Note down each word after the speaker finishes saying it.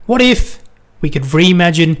What if we could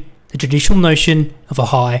reimagine the traditional notion of a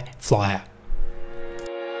high flyer?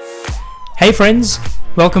 Hey friends,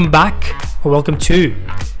 welcome back or welcome to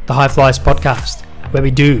the High Flyers podcast, where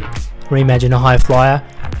we do reimagine a high flyer,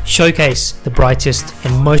 showcase the brightest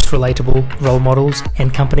and most relatable role models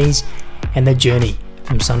and companies and their journey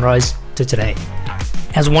from sunrise to today.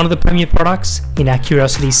 As one of the premier products in our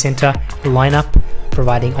Curiosity Center lineup,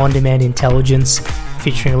 providing on-demand intelligence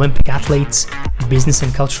featuring Olympic athletes, business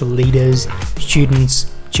and cultural leaders,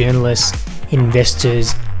 students, journalists,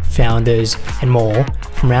 investors, founders, and more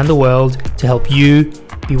from around the world to help you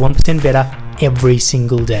be 1% better every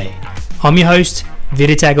single day. I'm your host,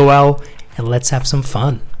 Vidit Agarwal, and let's have some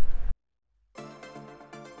fun.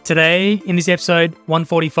 Today, in this episode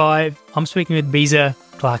 145, I'm speaking with Beezer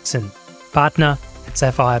Clarkson, partner at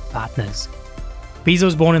Sapphire Partners. Beezer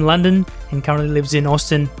was born in London and currently lives in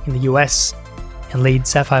Austin in the US and leads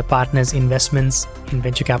Sapphire Partners investments in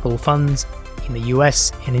venture capital funds in the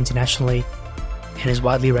US and internationally, and is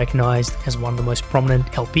widely recognized as one of the most prominent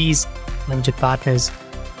LPs, limited partners,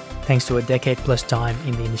 thanks to a decade-plus time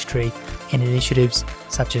in the industry and initiatives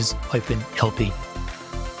such as Open LP.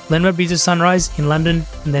 Learned about Beezer's sunrise in London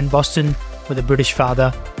and then Boston with a British father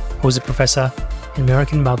who was a professor, and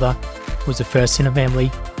American mother who was the first in a family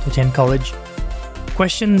to attend college.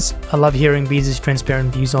 Questions I love hearing Beezer's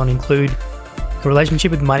transparent views on include the relationship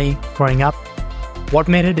with money growing up, what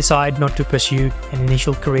made her decide not to pursue an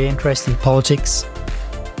initial career interest in politics,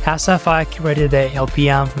 how Sapphire curated their LP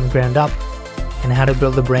arm from the ground up, and how to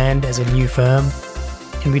build a brand as a new firm.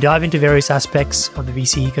 And we dive into various aspects of the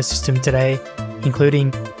VC ecosystem today,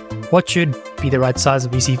 including what should be the right size of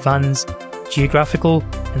VC funds, geographical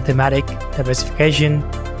and thematic diversification,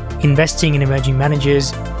 investing in emerging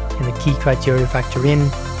managers and the key criteria to factor in,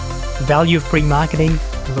 the value of pre-marketing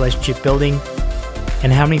and relationship building,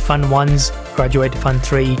 and how many Fund 1s graduate to Fund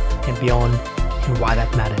 3 and beyond, and why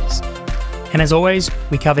that matters. And as always,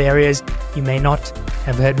 we cover areas you may not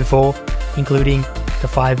have heard before, including the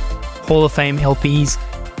 5 Hall of Fame LPs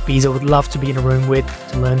Beezer would love to be in a room with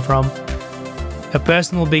to learn from, her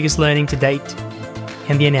personal biggest learning to date,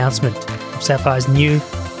 and the announcement of Sapphire's new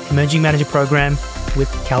Emerging Manager Program with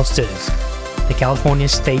CalSTRS, the California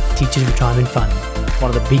State Teachers Retirement Fund, one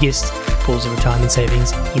of the biggest pools of retirement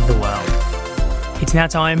savings in the world. It's now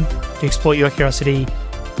time to explore your curiosity.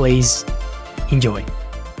 Please enjoy.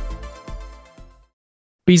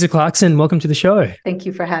 Beezer Clarkson, welcome to the show. Thank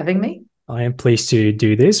you for having me. I am pleased to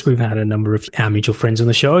do this. We've had a number of our mutual friends on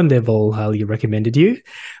the show and they've all highly recommended you.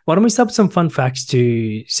 Why don't we start with some fun facts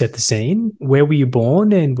to set the scene? Where were you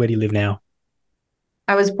born and where do you live now?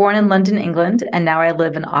 I was born in London, England, and now I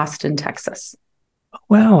live in Austin, Texas.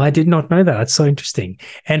 Wow, I did not know that. That's so interesting.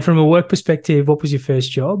 And from a work perspective, what was your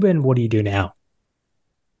first job and what do you do now?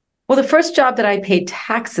 Well, the first job that I paid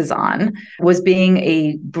taxes on was being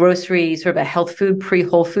a grocery, sort of a health food,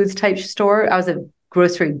 pre-Whole Foods type store. I was a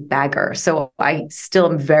grocery bagger. So I still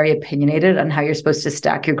am very opinionated on how you're supposed to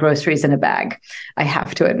stack your groceries in a bag, I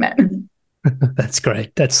have to admit. That's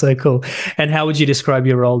great. That's so cool. And how would you describe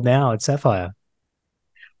your role now at Sapphire?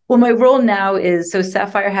 Well, my role now is, so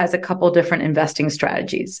Sapphire has a couple different investing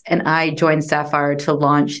strategies, and I joined Sapphire to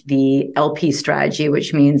launch the LP strategy,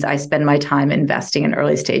 which means I spend my time investing in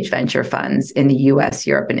early stage venture funds in the US,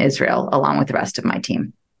 Europe, and Israel, along with the rest of my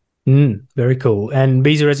team. Very cool. And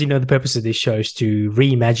Beezer, as you know, the purpose of this show is to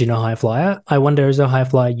reimagine a high flyer. I wonder, as a high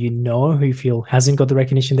flyer you know who you feel hasn't got the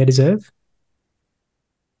recognition they deserve?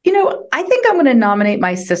 You know, I think I'm going to nominate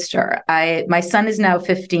my sister. My son is now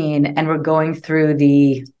 15 and we're going through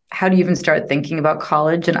how do you even start thinking about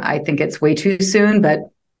college? And I think it's way too soon, but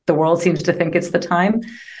the world seems to think it's the time.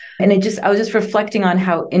 And I was just reflecting on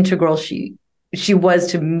how integral she was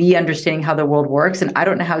to me understanding how the world works. And I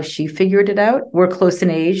don't know how she figured it out. We're close in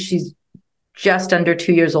age. She's just under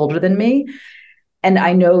 2 years older than me. And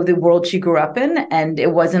I know the world she grew up in, and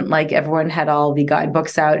it wasn't like everyone had all the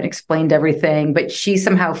guidebooks out and explained everything, but she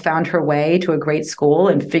somehow found her way to a great school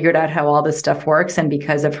and figured out how all this stuff works. And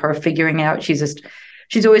because of her figuring out, she's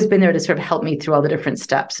always been there to sort of help me through all the different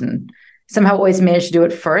steps and somehow always managed to do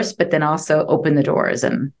it first, but then also open the doors.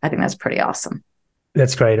 And I think that's pretty awesome.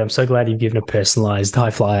 That's great. I'm so glad you've given a personalized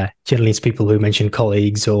high flyer. Generally, it's people who mention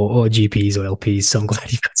colleagues or GPs or LPs. So I'm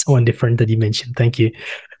glad you've got someone different that you mentioned. Thank you.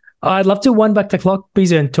 I'd love to wind back the clock,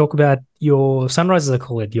 Beezer, and talk about your sunrise, as I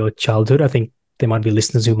call it, your childhood. I think there might be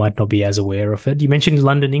listeners who might not be as aware of it. You mentioned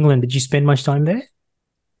London, England. Did you spend much time there?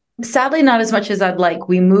 Sadly, not as much as I'd like.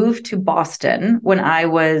 We moved to Boston when I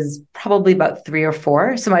was probably about 3 or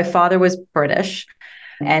 4. So my father was British.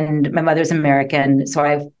 And my mother's American, so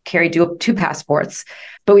I've carried two passports.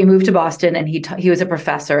 But we moved to Boston, and he was a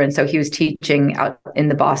professor, and so he was teaching out in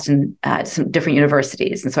the Boston at some different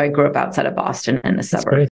universities. And so I grew up outside of Boston in the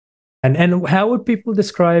suburbs. Great. And how would people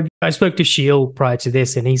describe? I spoke to Sheil prior to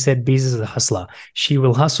this, and he said Beezer is a hustler. She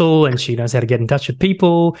will hustle, and she knows how to get in touch with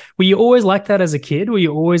people. Were you always like that as a kid? Were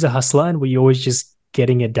you always a hustler, and were you always just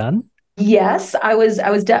getting it done? Yes, I'm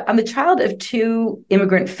the child of two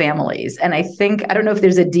immigrant families. And I think, I don't know if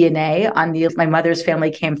there's a DNA on my mother's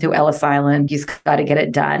family came through Ellis Island. You've got to get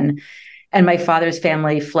it done. And my father's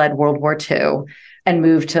family fled World War II and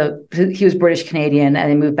he was British Canadian,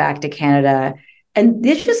 and they moved back to Canada. And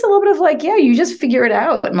it's just a little bit of like, yeah, you just figure it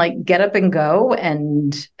out and like get up and go.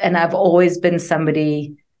 And I've always been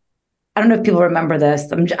somebody, I don't know if people remember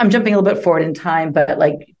this. I'm jumping a little bit forward in time, but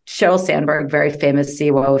like Sheryl Sandberg, very famous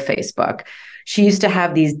CEO of Facebook, she used to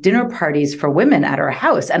have these dinner parties for women at her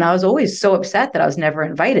house. And I was always so upset that I was never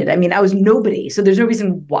invited. I mean, I was nobody. So there's no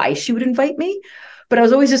reason why she would invite me. But I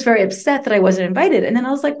was always just very upset that I wasn't invited. And then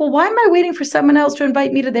I was like, well, why am I waiting for someone else to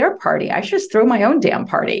invite me to their party? I should just throw my own damn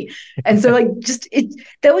party. And so like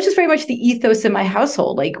that was just very much the ethos in my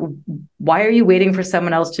household. Like, why are you waiting for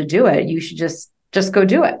someone else to do it? You should just go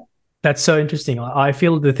do it. That's so interesting. I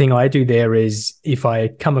feel the thing I do there is if I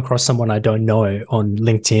come across someone I don't know on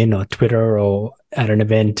LinkedIn or Twitter or at an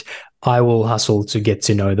event, I will hustle to get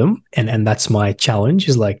to know them. And that's my challenge,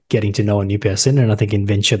 is like getting to know a new person. And I think in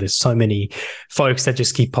venture, there's so many folks that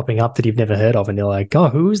just keep popping up that you've never heard of. And they're like, oh,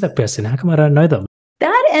 who is that person? How come I don't know them?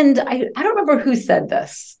 That, and I don't remember who said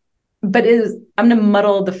this, but I'm going to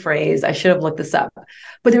muddle the phrase. I should have looked this up.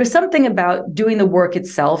 But there was something about doing the work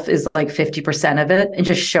itself is like 50% of it and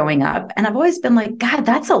just showing up. And I've always been like, God,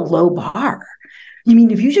 that's a low bar. You mean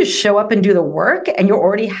if you just show up and do the work and you're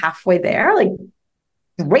already halfway there, like,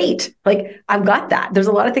 great. Like, I've got that. There's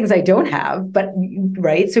a lot of things I don't have, but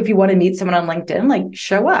right. So if you want to meet someone on LinkedIn, like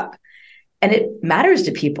show up. And it matters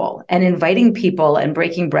to people, and inviting people and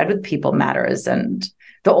breaking bread with people matters. And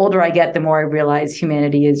the older I get, the more I realize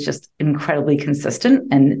humanity is just incredibly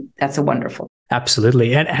consistent. And that's a wonderful.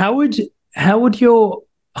 Absolutely. And how would your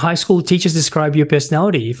high school teachers describe your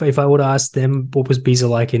personality? If I were to ask them, what was Beezer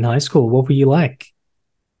like in high school? What were you like?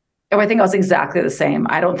 Oh, I think I was exactly the same.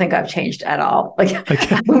 I don't think I've changed at all. Like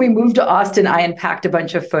Okay. when we moved to Austin, I unpacked a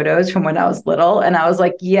bunch of photos from when I was little. And I was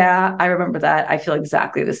like, yeah, I remember that. I feel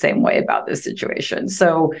exactly the same way about this situation.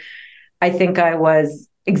 So I think I was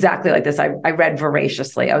exactly like this. I read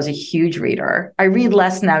voraciously. I was a huge reader. I read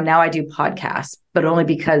less now. Now I do podcasts, but only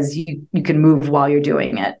because you can move while you're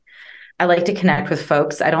doing it. I like to connect with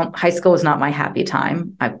folks. High school was not my happy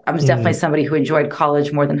time. I was definitely somebody who enjoyed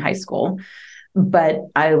college more than high school. But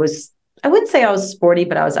I wouldn't say I was sporty,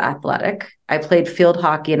 but I was athletic. I played field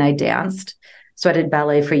hockey and I danced. So I did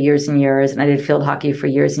ballet for years and years, and I did field hockey for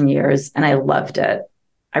years and years, and I loved it.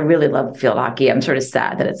 I really loved field hockey. I'm sort of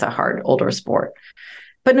sad that it's a hard, older sport.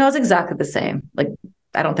 But no, it's exactly the same. Like,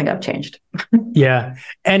 I don't think I've changed. Yeah.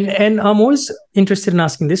 And I'm always interested in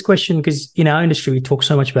asking this question because in our industry, we talk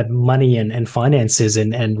so much about money and finances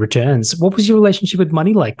and returns. What was your relationship with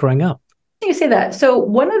money like growing up? You say that. So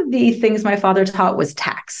one of the things my father taught was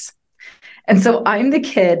tax. And so I'm the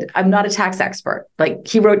kid, I'm not a tax expert. Like,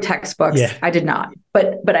 he wrote textbooks. Yeah. I did not.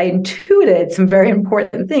 But I intuited some very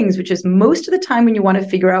important things, which is most of the time when you want to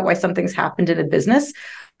figure out why something's happened in a business,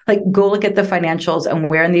 like go look at the financials and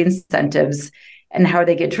where are the incentives and how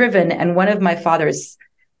they get driven. And one of my father's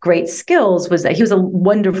great skills was that he was a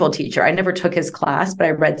wonderful teacher. I never took his class, but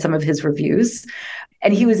I read some of his reviews.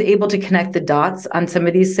 And he was able to connect the dots on some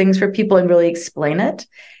of these things for people and really explain it.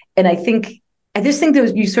 And I just think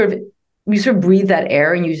that you sort of breathe that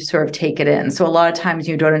air and you sort of take it in. So a lot of times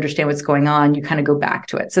you don't understand what's going on, you kind of go back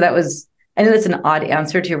to it. So I know that's an odd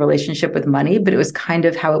answer to your relationship with money, but it was kind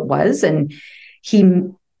of how it was. And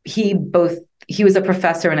he was a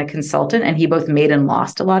professor and a consultant, and he both made and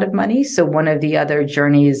lost a lot of money. So one of the other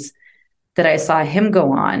journeys that I saw him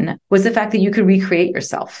go on was the fact that you could recreate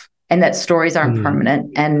yourself and that stories aren't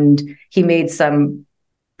permanent. And he made some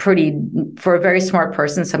for a very smart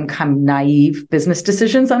person, some kind of naive business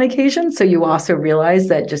decisions on occasion. So you also realize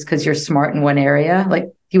that just because you're smart in one area, like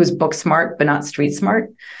he was book smart, but not street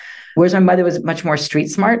smart. Whereas my mother was much more street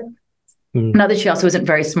smart. Not that she also wasn't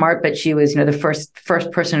very smart, but she was, the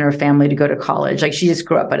first person in her family to go to college. Like, she just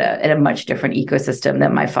grew up at a much different ecosystem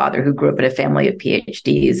than my father, who grew up in a family of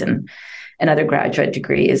PhDs and other graduate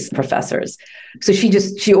degrees, professors. So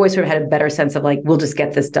she always sort of had a better sense of like, we'll just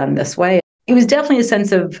get this done this way. It was definitely a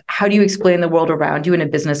sense of how do you explain the world around you in a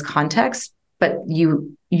business context, but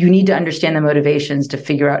you need to understand the motivations to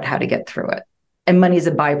figure out how to get through it. And money is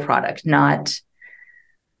a byproduct, not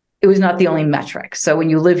it was not the only metric. So when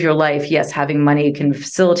you live your life, yes, having money can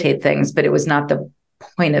facilitate things, but it was not the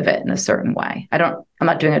point of it in a certain way. I'm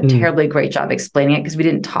not doing a terribly great job explaining it because we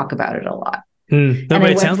didn't talk about it a lot. No, but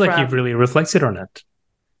it sounds like you've really reflected on it.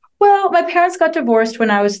 Well, my parents got divorced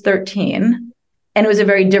when I was 13, and it was a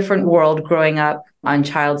very different world growing up on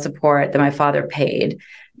child support that my father paid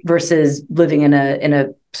versus living in a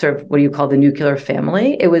sort of what do you call the nuclear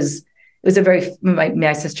family. It was a very,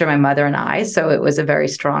 my sister, my mother, and I. So it was a very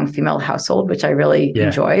strong female household, which I really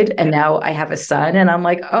enjoyed. And now I have a son, and I'm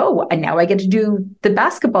like, oh, and now I get to do the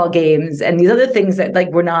basketball games and these other things that like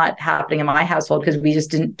were not happening in my household because we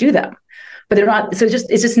just didn't do them. But they're not. So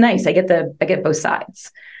it's just nice. I get both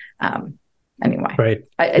sides. Anyway, right.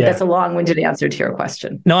 That's a long-winded answer to your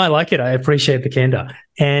question. No, I like it. I appreciate the candor.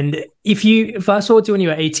 And if you fast forward to when you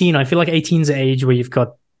were 18, I feel like 18 is the age where you've got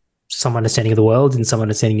some understanding of the world and some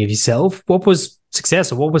understanding of yourself. What was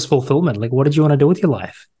success or what was fulfillment? Like, what did you want to do with your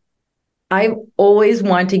life? I always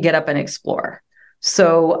wanted to get up and explore.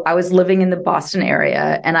 So I was living in the Boston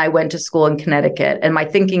area and I went to school in Connecticut. And my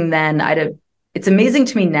thinking then, it's amazing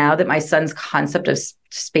to me now that my son's concept of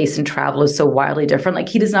space and travel is so wildly different. Like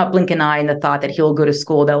he does not blink an eye in the thought that he'll go to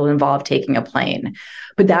school that will involve taking a plane.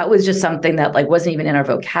 But that was just something that like wasn't even in our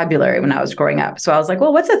vocabulary when I was growing up. So I was like,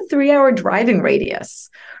 well, what's a 3-hour driving radius?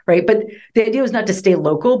 Right. But the idea was not to stay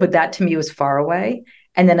local, but that to me was far away.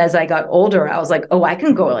 And then as I got older, I was like, oh, I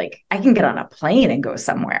can get on a plane and go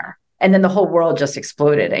somewhere. And then the whole world just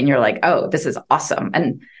exploded. And you're like, oh, this is awesome.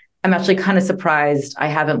 And I'm actually kind of surprised I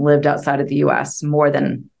haven't lived outside of the US more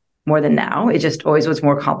than now. It just always was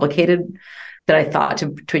more complicated than I thought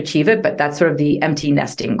to achieve it. But that's sort of the empty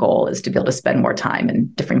nesting goal, is to be able to spend more time in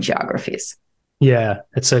different geographies. Yeah,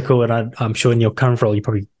 that's so cool. And I'm sure in your current role, you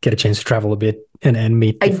probably get a chance to travel a bit and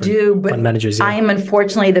meet fund managers. Yeah. I am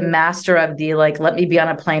unfortunately the master of the, like, let me be on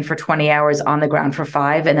a plane for 20 hours on the ground for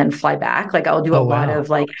 5 and then fly back. Like I'll do a lot of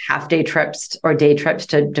like half-day trips or day trips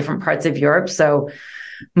to different parts of Europe. So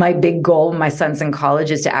my big goal, my son's in college,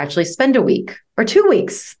 is to actually spend a week or 2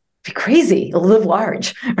 weeks. Be crazy. You'll live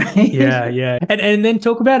large, right? Yeah. And then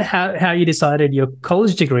talk about how you decided your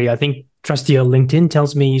college degree. I think trusty your LinkedIn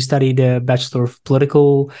tells me you studied a Bachelor of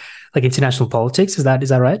Political, like international politics. Is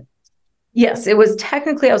that right? Yes, it was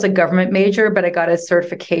technically, I was a government major, but I got a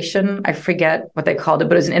certification. I forget what they called it,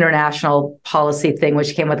 but it was an international policy thing,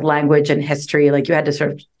 which came with language and history. Like you had to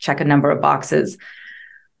sort of check a number of boxes.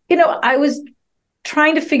 I was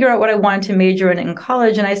trying to figure out what I wanted to major in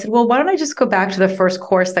college. And I said, well, why don't I just go back to the first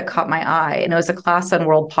course that caught my eye? And it was a class on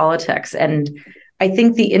world politics. And I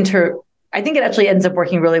think I think it actually ends up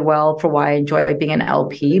working really well for why I enjoy being an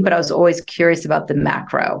LP, but I was always curious about the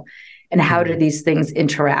macro and how do these things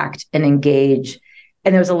interact and engage.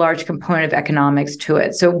 And there was a large component of economics to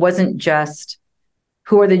it. So it wasn't just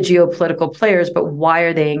who are the geopolitical players, but why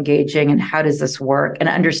are they engaging and how does this work, and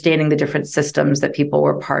understanding the different systems that people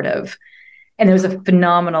were part of. And there was a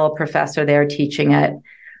phenomenal professor there teaching it.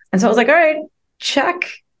 And so I was like, all right, check.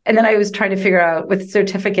 And then I was trying to figure out with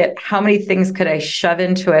certificate, how many things could I shove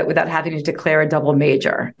into it without having to declare a double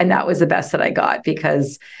major? And that was the best that I got,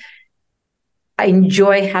 because I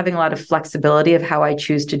enjoy having a lot of flexibility of how I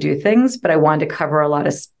choose to do things, but I wanted to cover a lot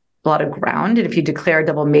of ground. And if you declare a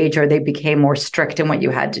double major, they became more strict in what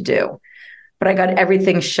you had to do. But I got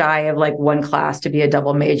everything shy of like one class to be a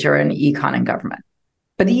double major in econ and government.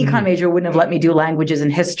 But the econ major wouldn't have let me do languages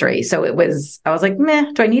and history. So I was like,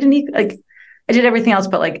 meh, do I need I did everything else,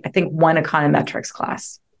 but like, I think one econometrics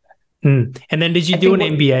class. And then did you do an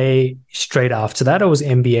MBA straight after that, or was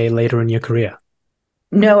MBA later in your career?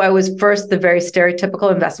 No, I was first the very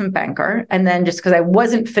stereotypical investment banker. And then just because I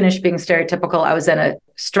wasn't finished being stereotypical, I was then a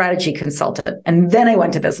strategy consultant. And then I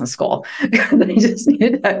went to business school because I just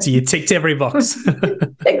needed that. So you ticked every box.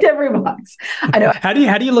 Ticked every box. I know. How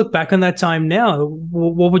do you look back on that time now?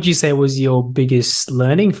 What would you say was your biggest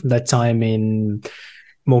learning from that time in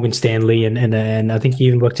Morgan Stanley? And I think you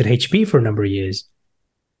even worked at HP for a number of years.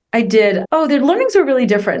 I did. Oh, their learnings were really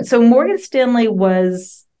different. So Morgan Stanley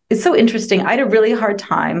it's so interesting. I had a really hard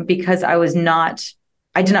time because I did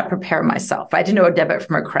not prepare myself. I didn't know a debit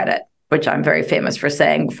from a credit, which I'm very famous for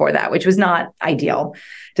saying before that, which was not ideal,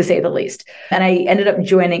 to say the least. And I ended up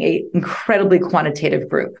joining an incredibly quantitative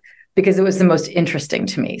group because it was the most interesting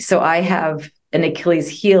to me. So I have an Achilles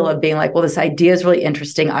heel of being like, well, this idea is really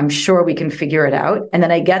interesting. I'm sure we can figure it out. And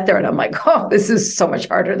then I get there and I'm like, oh, this is so much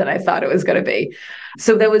harder than I thought it was going to be.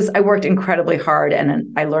 So I worked incredibly hard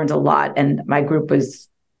and I learned a lot. And my group was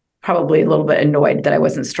probably a little bit annoyed that I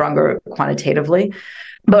wasn't stronger quantitatively.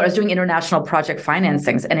 But I was doing international project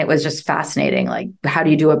financings, and it was just fascinating. Like, how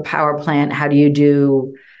do you do a power plant? How do you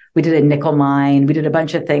do We did a nickel mine. We did a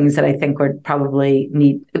bunch of things that I think would probably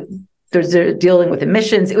need. There's dealing with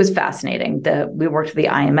emissions. It was fascinating. We worked with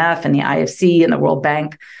the IMF and the IFC and the World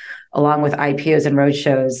Bank, along with IPOs and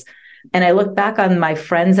roadshows. And I look back on my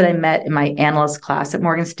friends that I met in my analyst class at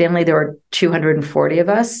Morgan Stanley. There were 240 of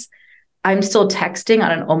us. I'm still texting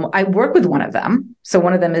I work with one of them. So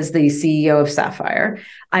one of them is the CEO of Sapphire.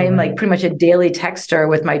 I am like pretty much a daily texter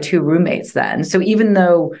with my two roommates then. So even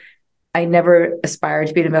though I never aspired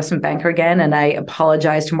to be an investment banker again, and I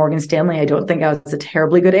apologize to Morgan Stanley, I don't think I was a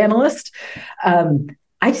terribly good analyst. I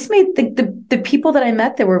just made the people that I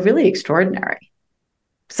met that were really extraordinary.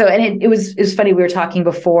 So, and it was funny. We were talking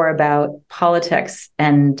before about politics,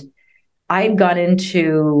 and I had gone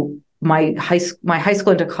into my high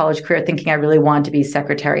school into college career thinking I really wanted to be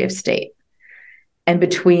Secretary of State. And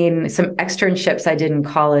between some externships I did in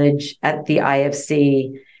college at the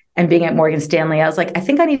IFC and being at Morgan Stanley, I was like, I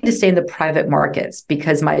think I need to stay in the private markets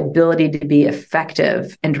because my ability to be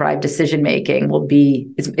effective and drive decision-making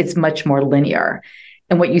it's much more linear.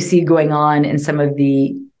 And what you see going on in some of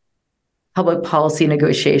the public policy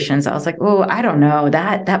negotiations, I was like, oh, I don't know,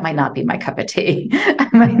 that might not be my cup of tea. I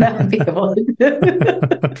might not be able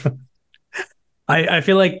to. I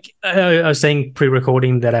feel like I was saying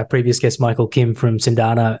pre-recording that our previous guest, Michael Kim from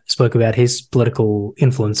Sindana, spoke about his political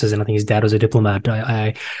influences, and I think his dad was a diplomat.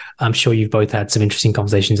 I'm sure you've both had some interesting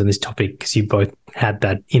conversations on this topic because you both had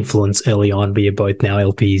that influence early on, but you're both now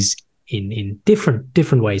LPs in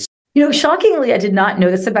different ways. Shockingly, I did not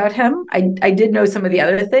know this about him. I did know some of the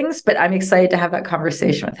other things, but I'm excited to have that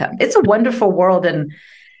conversation with him. It's a wonderful world, and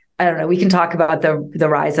I don't know, we can talk about the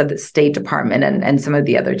rise of the State Department and some of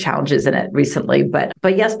the other challenges in it recently. But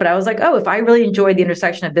I was like, oh, if I really enjoy the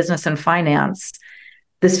intersection of business and finance,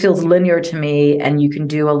 this feels linear to me, and you can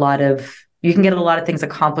get a lot of things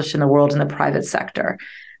accomplished in the world in the private sector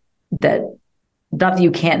that not that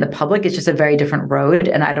you can't in the public, it's just a very different road.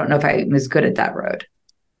 And I don't know if I'm as good at that road.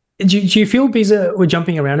 Do you feel, Beezer, we're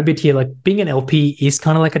jumping around a bit here, like being an LP is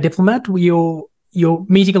kind of like a diplomat? You're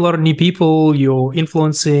meeting a lot of new people, you're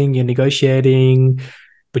influencing, you're negotiating,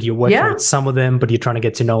 but you're working with some of them, but you're trying to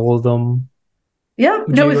get to know all of them. Yeah.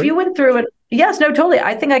 If you went through it, yes, no, totally.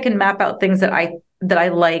 I think I can map out things that I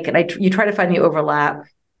like, and you try to find the overlap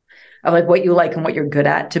of like what you like and what you're good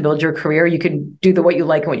at to build your career. You can do what you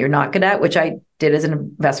like and what you're not good at, which I did as an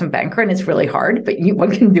investment banker, and it's really hard, but one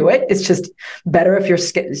can do it. It's just better if your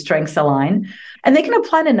strengths align, and they can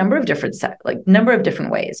apply in a number of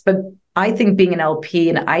different ways. But I think being an LP,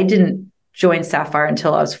 and I didn't join Sapphire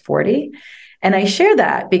until I was 40. And I share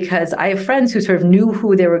that because I have friends who sort of knew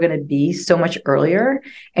who they were going to be so much earlier.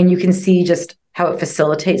 And you can see just how it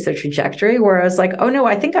facilitates their trajectory. Where I was like, oh no,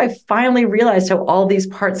 I think I finally realized how all these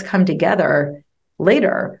parts come together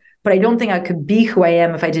later. But I don't think I could be who I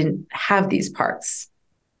am if I didn't have these parts.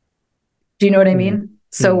 Do you know what I mean? Mm-hmm.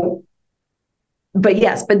 So, but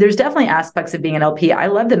there's definitely aspects of being an LP. I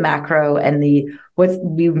love the macro and we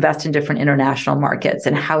invest in different international markets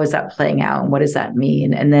and how is that playing out and what does that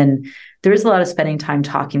mean? And then there's a lot of spending time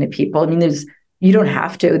talking to people. I mean, you don't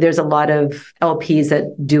have to. There's a lot of LPs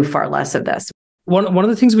that do far less of this. One of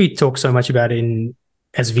the things we talk so much about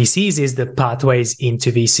as VCs is the pathways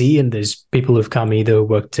into VC, and there's people who've come either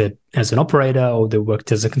worked as an operator or they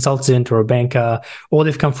worked as a consultant or a banker, or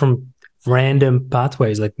they've come from random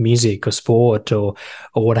pathways like music or sport or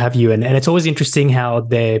what have you. And it's always interesting how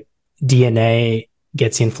their DNA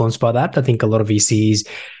gets influenced by that. I think a lot of VCs,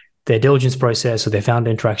 their diligence process or their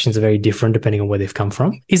founder interactions are very different depending on where they've come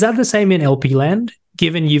from. Is that the same in LP land?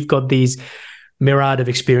 Given you've got these myriad of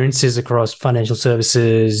experiences across financial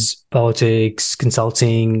services, politics,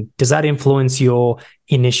 consulting, does that influence your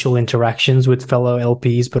initial interactions with fellow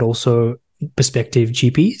LPs, but also prospective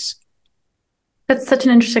GPs? That's such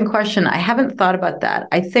an interesting question. I haven't thought about that.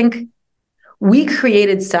 I think we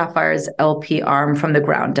created Sapphire's LP arm from the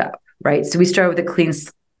ground up, right? So we started with a clean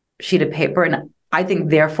sheet of paper, and I think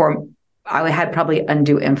therefore I had probably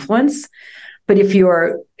undue influence. But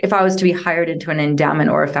if I was to be hired into an endowment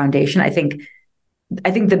or a foundation, I think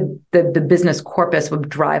the business corpus would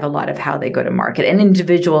drive a lot of how they go to market. And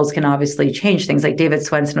individuals can obviously change things. Like David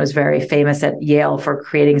Swensen was very famous at Yale for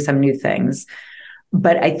creating some new things.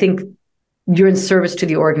 But I think you're in service to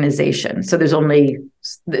the organization. So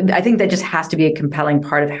I think that just has to be a compelling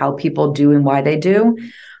part of how people do and why they do.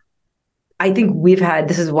 I think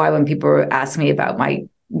this is why when people ask me about my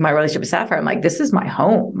relationship with Sapphire, I'm like, this is my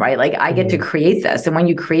home, right? Like I get to create this. And when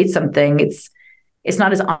you create something, it's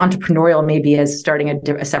not as entrepreneurial maybe as starting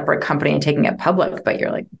a separate company and taking it public, but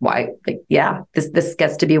you're like, why? Like, yeah, this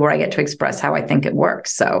gets to be where I get to express how I think it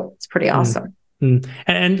works. So it's pretty awesome.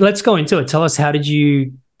 And let's go into it. Tell us, how did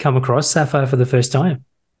you come across Sapphire for the first time?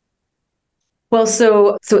 Well,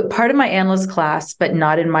 so part of my analyst class, but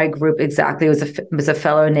not in my group exactly, was a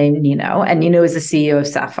fellow named Nino, and Nino is the CEO of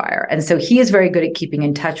Sapphire, and so he is very good at keeping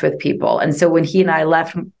in touch with people. And so when he and I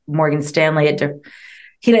left Morgan Stanley,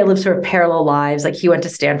 he and I lived sort of parallel lives. Like he went to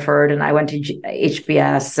Stanford, and I went to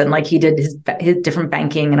HBS, and like he did his different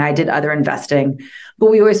banking, and I did other investing, but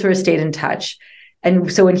we always sort of stayed in touch.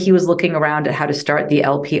 And so when he was looking around at how to start the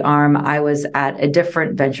LP arm, I was at a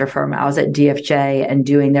different venture firm. I was at DFJ and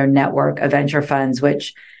doing their network of venture funds,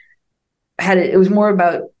 which it was more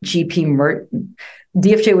about GP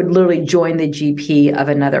DFJ would literally join the GP of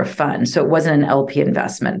another fund. So it wasn't an LP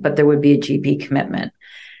investment, but there would be a GP commitment.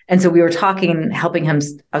 And so we were talking, I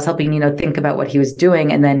was helping think about what he was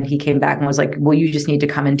doing. And then he came back and was like, well, you just need to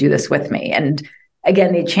come and do this with me. And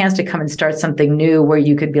again, the chance to come and start something new where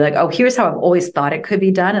you could be like, oh, here's how I've always thought it could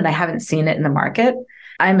be done, and I haven't seen it in the market.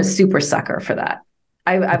 I'm a super sucker for that.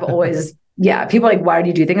 I've always, people are like, why do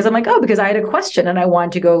you do things? I'm like, oh, because I had a question and I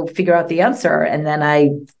wanted to go figure out the answer. And then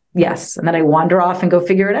I wander off and go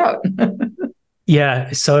figure it out.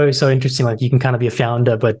 Yeah, so interesting. Like you can kind of be a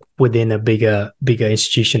founder, but within a bigger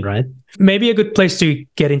institution, right? Maybe a good place to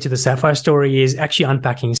get into the Sapphire story is actually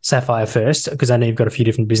unpacking Sapphire first, because I know you've got a few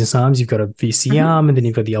different business arms. You've got a VC arm, and then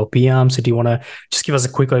you've got the LP arm. So do you want to just give us a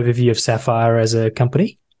quick overview of Sapphire as a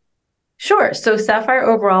company? Sure. So Sapphire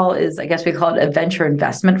overall is, I guess we call it a venture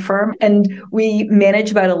investment firm, and we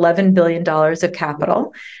manage about $11 billion of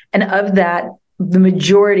capital. And of that,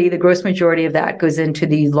 the gross majority of that goes into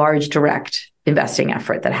the large direct investing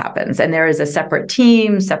effort that happens. And there is a separate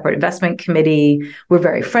team, separate investment committee. We're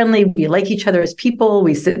very friendly. We like each other as people.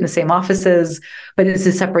 We sit in the same offices, but it's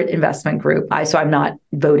a separate investment group. So I'm not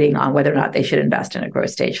voting on whether or not they should invest in a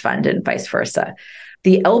growth stage fund and vice versa.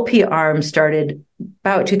 The LP arm started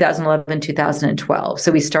about 2011, 2012.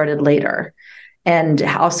 So we started later, and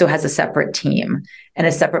also has a separate team and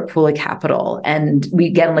a separate pool of capital. And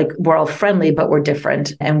we're all friendly, but we're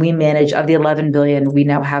different. And we manage, of the 11 billion, we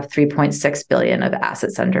now have 3.6 billion of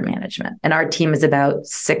assets under management. And our team is about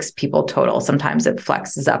 6 people total. Sometimes it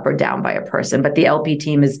flexes up or down by a person, but the LP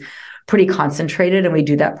team is pretty concentrated, and we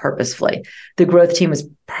do that purposefully. The growth team is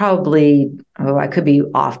probably, I could be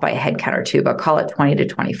off by a head count or two, but call it 20 to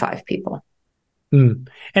 25 people. And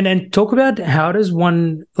then talk about how does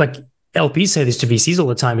one, like, LPs say this to VCs all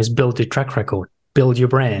the time, is build a track record, build your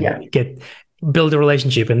brand, build a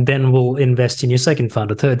relationship, and then we'll invest in your second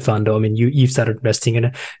fund or third fund. Or, I mean, you've started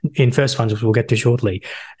investing in first funds, which we'll get to shortly.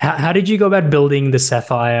 How did you go about building the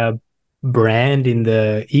Sapphire brand in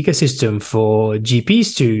the ecosystem for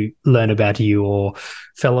GPs to learn about you, or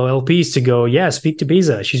fellow LPs to go, yeah, speak to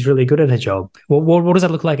Beezer, she's really good at her job? What does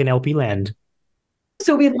that look like in LP land?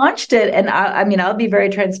 So we launched it, and I'll be very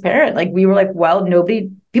transparent. Like we were like, well,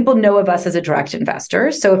 people know of us as a direct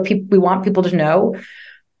investor. So if we want people to know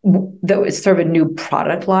that it's sort of a new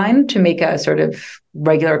product line, to make a sort of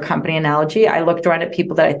regular company analogy, I looked around at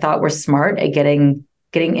people that I thought were smart at getting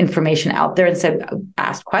information out there and said,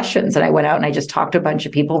 ask questions. And I went out and I just talked to a bunch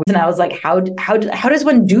of people, and I was like, how does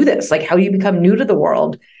one do this? Like, how do you become new to the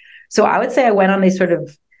world? So I would say I went on a sort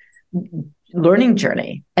of learning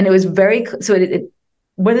journey, and it was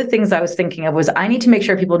one of the things I was thinking of was, I need to make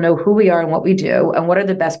sure people know who we are and what we do and what are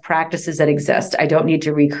the best practices that exist. I don't need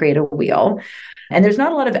to recreate a wheel. And there's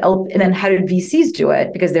not a lot of and then how did VCs do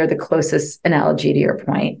it? Because they're the closest analogy to your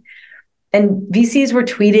point. And VCs were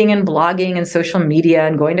tweeting and blogging and social media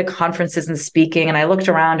and going to conferences and speaking. And I looked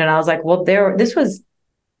around and I was like, well, this was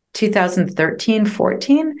 2013,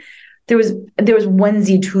 14. There was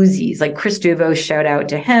onesie twosies, like Chris Duvos, shout out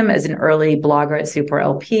to him as an early blogger at Super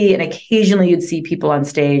LP. And occasionally you'd see people on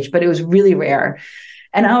stage, but it was really rare.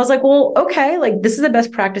 And I was like, well, okay, like this is the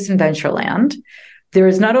best practice in venture land. There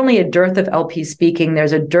is not only a dearth of LPs speaking,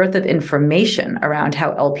 there's a dearth of information around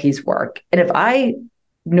how LPs work. And if I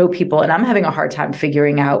know people and I'm having a hard time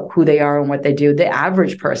figuring out who they are and what they do, the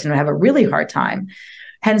average person would have a really hard time.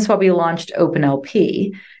 Hence why we launched Open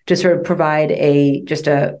LP, to sort of provide just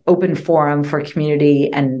a open forum for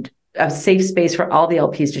community and a safe space for all the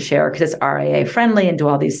LPs to share, because it's RIA friendly and do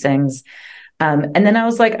all these things. And then I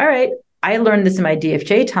was like, all right, I learned this in my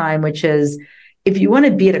DFJ time, which is, if you want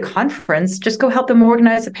to be at a conference, just go help them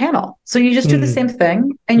organize a panel. So you just do the same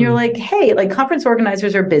thing. And you're like, hey, like conference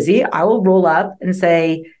organizers are busy. I will roll up and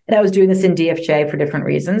say, and I was doing this in DFJ for different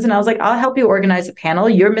reasons. And I was like, I'll help you organize a panel.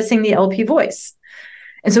 You're missing the LP voice.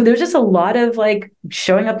 And so there's just a lot of like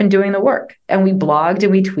showing up and doing the work. And we blogged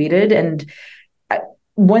and we tweeted. And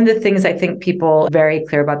one of the things I think people are very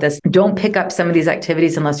clear about this, don't pick up some of these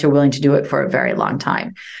activities unless you're willing to do it for a very long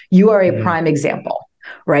time. You are a prime example,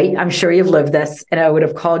 right? I'm sure you've lived this. And I would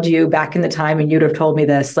have called you back in the time and you'd have told me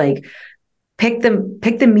this, like, pick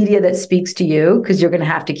the media that speaks to you, because you're going to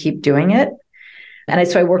have to keep doing it. And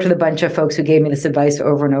so I worked with a bunch of folks who gave me this advice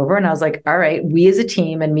over and over. And I was like, all right, we as a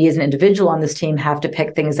team and me as an individual on this team have to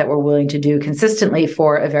pick things that we're willing to do consistently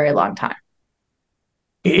for a very long time.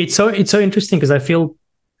 It's so interesting, because I feel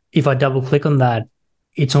if I double click on that,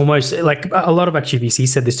 it's almost like a lot of actually VCs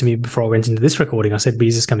said this to me before I went into this recording. I said,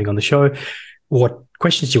 Beezer's coming on the show. What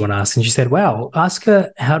questions do you want to ask? And she said, wow, ask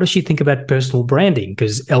her, how does she think about personal branding?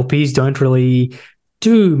 Because LPs don't really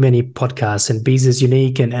do many podcasts, and Beezer's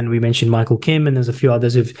unique. And we mentioned Michael Kim, and there's a few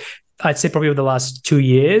others who've, I'd say probably over the last 2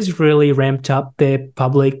 years, really ramped up their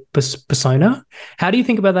public persona. How do you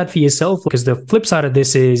think about that for yourself? Because the flip side of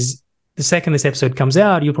this is, the second this episode comes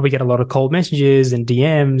out, you'll probably get a lot of cold messages and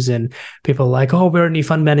DMs, and people are like, oh, we're a new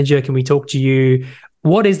fund manager. Can we talk to you?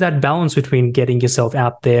 What is that balance between getting yourself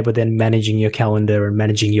out there, but then managing your calendar and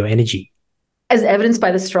managing your energy? As evidenced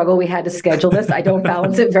by the struggle we had to schedule this, I don't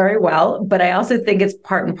balance it very well, but I also think it's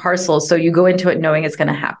part and parcel. So you go into it knowing it's going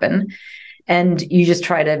to happen, and you just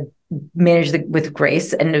try to manage with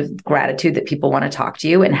grace and with gratitude that people want to talk to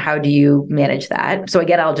you. And how do you manage that? So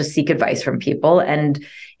again, I'll just seek advice from people. And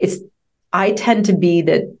I tend to be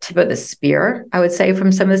the tip of the spear, I would say,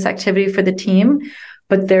 from some of this activity for the team.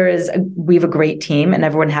 But we have a great team, and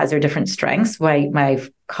everyone has their different strengths. My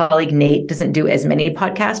colleague Nate doesn't do as many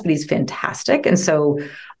podcasts, but he's fantastic. And so,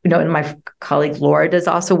 and my colleague Laura does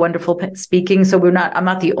also wonderful speaking. So I'm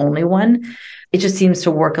not the only one. It just seems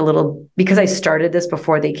to work a little, because I started this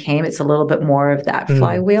before they came. It's a little bit more of that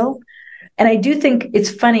flywheel. And I do think it's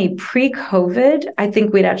funny, pre-COVID, I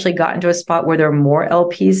think we'd actually gotten to a spot where there were more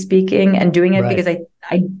LPs speaking and doing it, because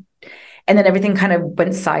and then everything kind of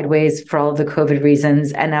went sideways for all of the COVID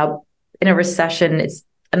reasons. And now in a recession, I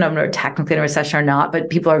don't know if we're technically in a recession or not, but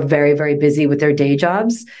people are very, very busy with their day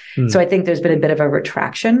jobs. So I think there's been a bit of a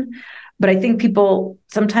retraction. But I think people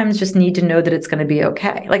sometimes just need to know that it's going to be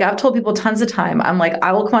okay. Like I've told people tons of time, I'm like,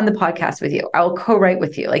 I will come on the podcast with you. I will co-write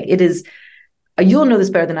with you. Like it is, you'll know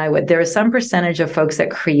this better than I would. There is some percentage of folks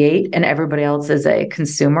that create and everybody else is a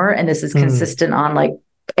consumer. And this is consistent on like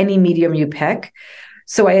any medium you pick.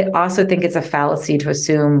 So I also think it's a fallacy to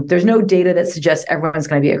assume there's no data that suggests everyone's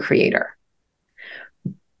going to be a creator.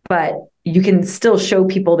 But you can still show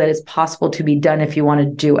people that it's possible to be done if you want to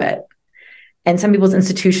do it. And some people's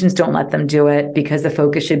institutions don't let them do it because the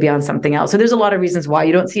focus should be on something else. So there's a lot of reasons why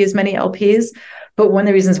you don't see as many LPs. But one of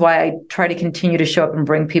the reasons why I try to continue to show up and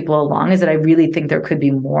bring people along is that I really think there could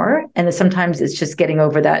be more. And that sometimes it's just getting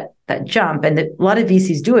over that jump. And a lot of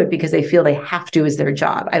VCs do it because they feel they have to as their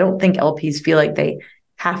job. I don't think LPs feel like they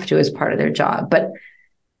have to as part of their job. But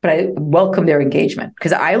I welcome their engagement,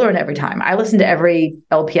 because I learn every time. I listen to every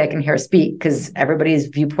LP I can hear speak, because everybody's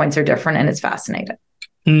viewpoints are different and it's fascinating.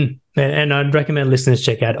 And I'd recommend listeners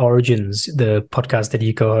check out Origins, the podcast that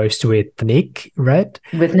you co-host with Nick, right?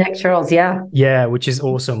 With Nick Charles, yeah. Yeah, which is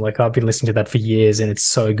awesome. Like I've been listening to that for years and it's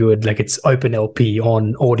so good. Like it's OpenLP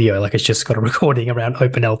on audio. Like it's just got a recording around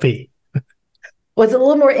OpenLP. Well, it's a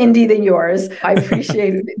little more indie than yours. I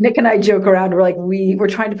appreciate it. Nick and I joke around. We're like, we're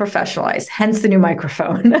trying to professionalize, hence the new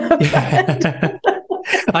microphone.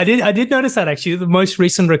 I did notice that actually. The most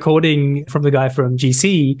recent recording from the guy from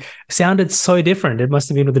GC sounded so different. It must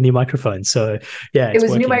have been with the new microphone. So yeah, it was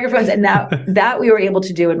working. New microphones, and that we were able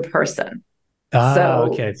to do in person.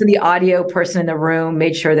 Okay. So the audio person in the room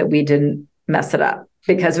made sure that we didn't mess it up,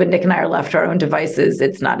 because when Nick and I are left to our own devices,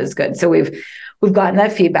 it's not as good. So we've gotten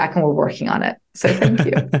that feedback and we're working on it. So thank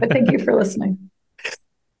you. But thank you for listening.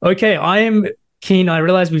 Okay, I am keen. I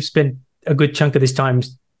realize we've spent a good chunk of this time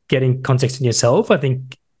getting context in yourself. I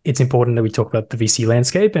think it's important that we talk about the VC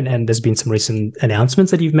landscape, and there's been some recent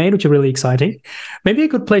announcements that you've made, which are really exciting. Maybe a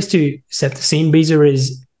good place to set the scene, Beezer,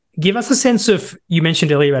 is give us a sense of, you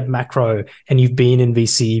mentioned earlier about macro, and you've been in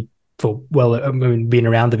VC for been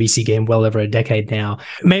around the VC game well over a decade now.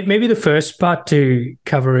 Maybe the first part to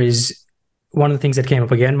cover is one of the things that came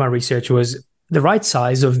up again in my research was the right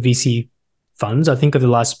size of VC funds. I think over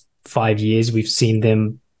the last 5 years, we've seen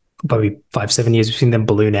them, probably 5-7 years, we've seen them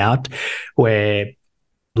balloon out, where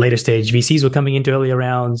later stage VCs were coming into earlier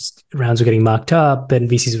rounds were getting marked up, and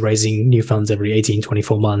VCs were raising new funds every 18,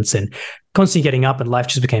 24 months and constantly getting up, and life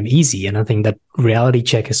just became easy. And I think that reality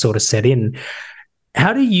check has sort of set in.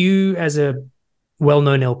 How do you, as a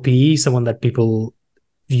well-known LP, someone that people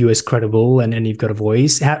view as credible and you've got a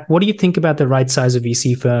voice, what do you think about the right size of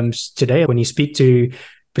VC firms today? When you speak to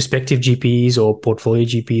prospective GPs or portfolio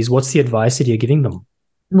GPs, what's the advice that you're giving them?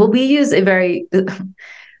 Well, we use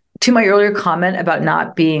to my earlier comment about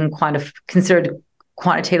not being considered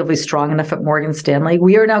quantitatively strong enough at Morgan Stanley.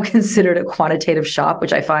 We are now considered a quantitative shop,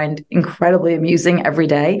 which I find incredibly amusing every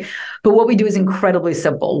day. But what we do is incredibly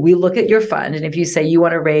simple. We look at your fund, and if you say you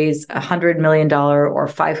want to raise $100 million or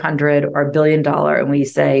 500 or $1 billion, and we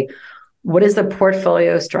say, what is the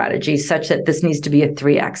portfolio strategy such that this needs to be a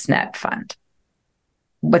 3x net fund?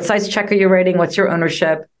 What size check are you writing? What's your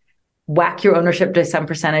ownership? Whack your ownership to some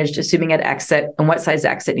percentage, assuming at exit, and what size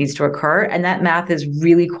exit needs to occur. And that math is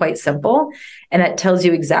really quite simple. And it tells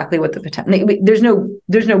you exactly what the potential,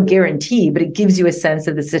 there's no guarantee, but it gives you a sense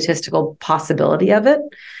of the statistical possibility of it.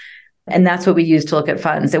 And that's what we use to look at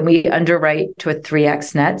funds. And we underwrite to a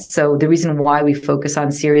 3x net. So the reason why we focus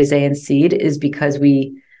on Series A and seed is because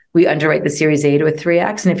we underwrite the Series A to a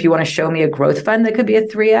 3x. And if you want to show me a growth fund that could be a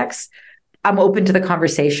 3x, I'm open to the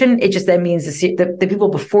conversation. It just then means the people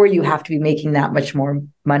before you have to be making that much more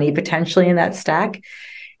money potentially in that stack.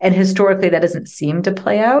 And historically, that doesn't seem to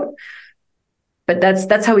play out. But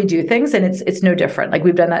that's how we do things. And it's no different. Like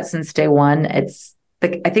we've done that since day one. I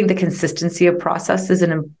think the consistency of process is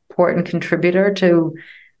an important contributor to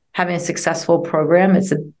having a successful program.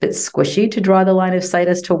 It's a bit squishy to draw the line of sight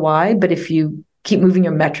as to why. But if you keep moving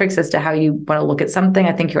your metrics as to how you want to look at something,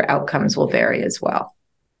 I think your outcomes will vary as well.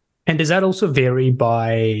 And does that also vary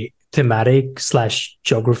by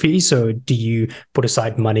thematic/geography? So do you put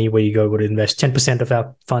aside money where you go, we'll invest 10% of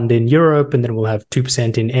our fund in Europe, and then we'll have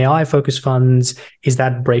 2% in AI-focused funds? Is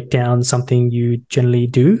that breakdown something you generally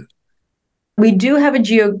do? We do have a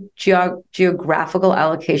geographical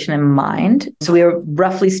allocation in mind. So we are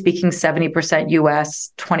roughly speaking 70%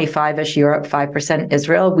 US, 25-ish Europe, 5%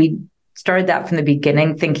 Israel. We started that from the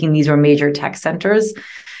beginning, thinking these were major tech centers.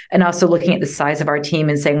 And also looking at the size of our team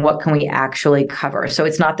and saying, what can we actually cover? So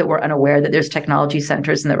it's not that we're unaware that there's technology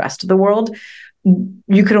centers in the rest of the world.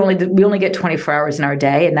 We only get 24 hours in our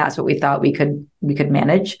day, and that's what we thought we could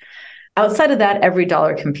manage. Outside of that, every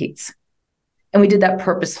dollar competes. And we did that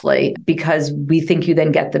purposefully because we think you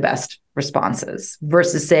then get the best responses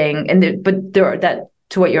versus saying,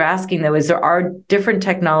 to what you're asking though, is there are different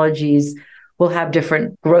technologies will have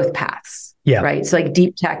different growth paths. Yeah. Right. So like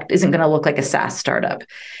deep tech isn't going to look like a SaaS startup.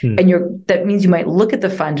 And that means you might look at the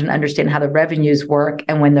fund and understand how the revenues work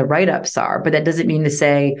and when the write-ups are. But that doesn't mean to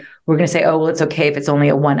say, we're going to say, oh, well, it's okay if it's only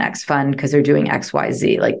a 1x fund because they're doing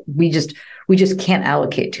XYZ. Like we just can't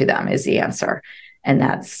allocate to them is the answer. And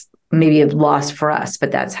that's maybe a loss for us,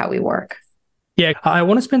 but that's how we work. Yeah, I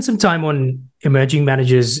want to spend some time on emerging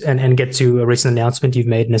managers and get to a recent announcement you've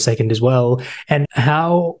made in a second as well. And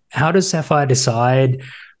how does Sapphire decide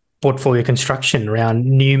portfolio construction around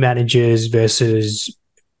new managers versus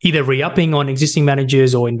either re-upping on existing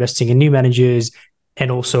managers or investing in new managers?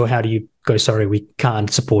 And also, how do you go, sorry, we can't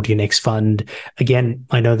support your next fund? Again,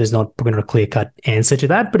 I know there's not a clear-cut answer to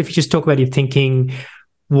that, but if you just talk about your thinking,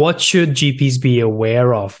 what should GPs be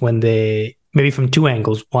aware of when they, maybe from two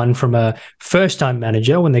angles, one from a first-time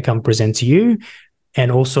manager when they come present to you,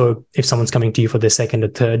 and also if someone's coming to you for their second or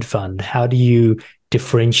third fund, how do you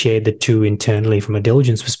differentiate the two internally from a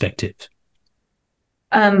diligence perspective?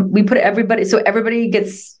 We put everybody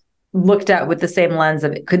gets looked at with the same lens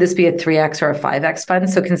of, could this be a 3x or a 5x fund?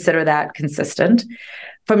 So consider that consistent.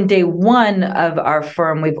 From day one of our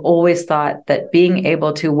firm, we've always thought that being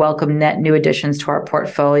able to welcome net new additions to our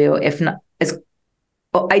portfolio, if not,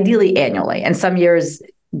 ideally annually, and some years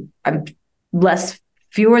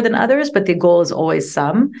fewer than others, but the goal is always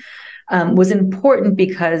some, was important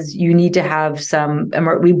because you need to have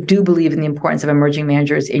we do believe in the importance of emerging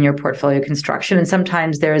managers in your portfolio construction. And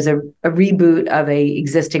sometimes there is a reboot of a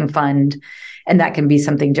existing fund, and that can be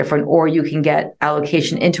something different, or you can get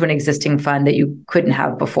allocation into an existing fund that you couldn't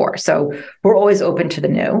have before. So we're always open to the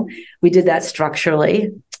new. We did that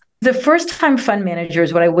structurally. The first-time fund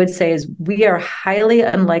managers, what I would say is we are highly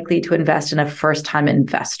unlikely to invest in a first-time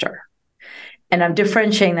investor. And I'm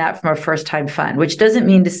differentiating that from a first-time fund, which doesn't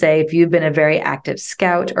mean to say if you've been a very active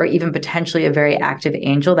scout or even potentially a very active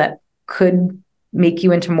angel, that could make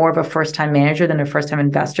you into more of a first-time manager than a first-time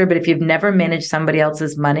investor. But if you've never managed somebody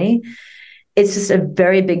else's money, it's just a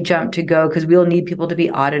very big jump to go because we'll need people to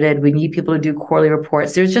be audited. We need people to do quarterly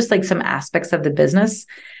reports. There's just like some aspects of the business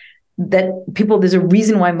there's a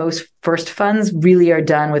reason why most first funds really are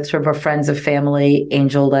done with sort of a friends of family,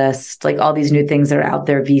 angel list, like all these new things that are out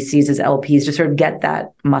there, VCs as LPs, to sort of get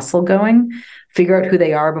that muscle going, figure out who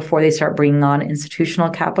they are before they start bringing on institutional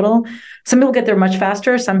capital. Some people get there much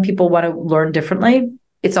faster. Some people want to learn differently.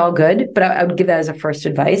 It's all good, but I would give that as a first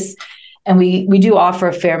advice. And we do offer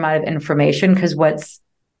a fair amount of information because what's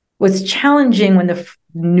challenging when the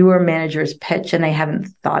newer managers pitch and they haven't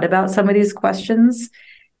thought about some of these questions,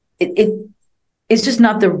 it's just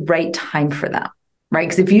not the right time for them. right?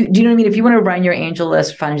 Because do you know what I mean? If you want to run your angel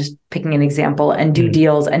list fund, just picking an example, and do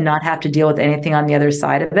deals and not have to deal with anything on the other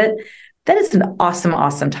side of it, that is an awesome,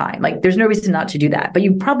 awesome time. Like there's no reason not to do that. But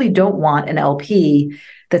you probably don't want an LP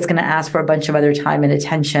that's going to ask for a bunch of other time and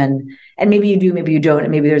attention. And maybe you do, maybe you don't,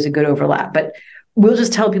 and maybe there's a good overlap. But we'll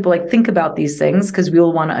just tell people, like, think about these things because we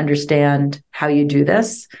will want to understand how you do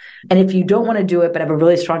this. And if you don't want to do it, but have a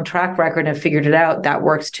really strong track record and have figured it out, that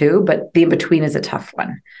works too. But the in-between is a tough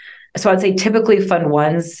one. So I'd say typically fund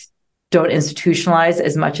ones don't institutionalize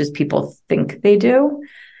as much as people think they do,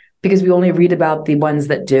 because we only read about the ones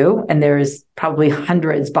that do, and there's probably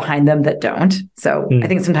hundreds behind them that don't. So I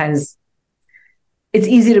think sometimes it's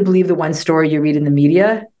easy to believe the one story you read in the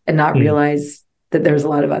media and not realize that there's a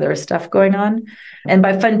lot of other stuff going on. And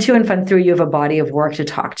by fund 2 and fund 3, you have a body of work to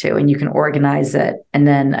talk to, and you can organize it and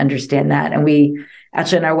then understand that. And we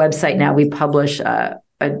actually, on our website now, we publish a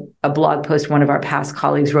blog post one of our past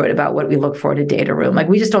colleagues wrote about what we look for in a data room. Like,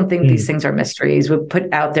 we just don't think these things are mysteries. We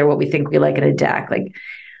put out there what we think we like in a deck. Like,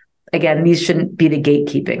 again, these shouldn't be the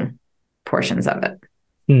gatekeeping portions of it.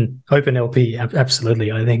 Open LP,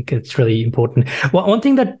 absolutely. I think it's really important. Well, one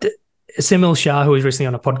thing that Simil Shah, who was recently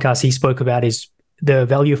on a podcast, he spoke about is the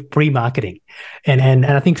value of pre-marketing. And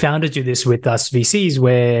I think founders do this with us VCs,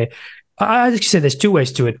 where I actually say there's two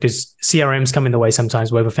ways to it, because CRMs come in the way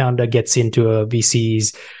sometimes, where if a founder gets into a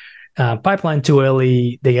VC's pipeline too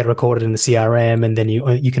early, they get recorded in the CRM, and then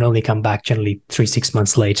you can only come back generally 3-6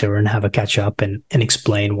 months later and have a catch up and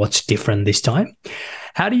explain what's different this time.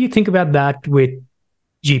 How do you think about that with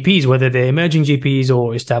GPs, whether they're emerging GPs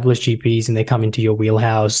or established GPs, and they come into your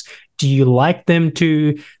wheelhouse? Do you like them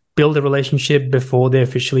to build a relationship before they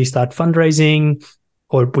officially start fundraising?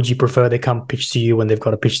 Or would you prefer they come pitch to you when they've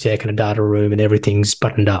got a pitch deck and a data room and everything's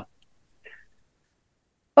buttoned up?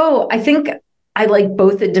 Oh, I think I like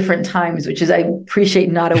both at different times, which is, I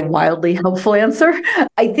appreciate, not a wildly helpful answer.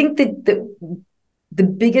 I think that the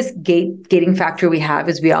biggest gating factor we have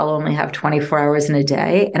is we all only have 24 hours in a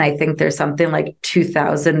day. And I think there's something like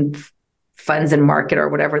 2,000 funds in market, or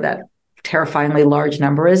whatever that terrifyingly large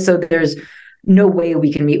number is. So there's no way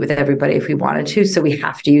we can meet with everybody if we wanted to. So we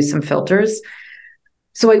have to use some filters.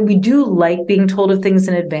 So we do like being told of things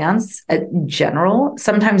in advance in general.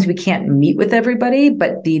 Sometimes we can't meet with everybody,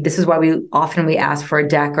 but this is why we ask for a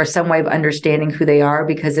deck or some way of understanding who they are,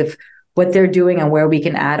 because if what they're doing and where we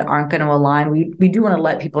can add aren't going to align, we do want to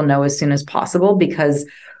let people know as soon as possible, because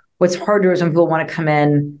what's harder is when people want to come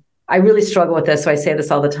in. I really struggle with this, so I say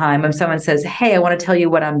this all the time. When someone says, hey, I want to tell you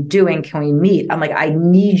what I'm doing, can we meet? I'm like, I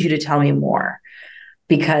need you to tell me more,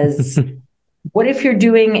 because what if you're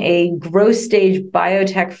doing a growth stage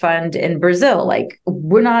biotech fund in Brazil? Like,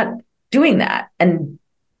 we're not doing that. And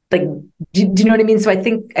like, do you know what I mean? So I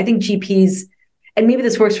think GPs, and maybe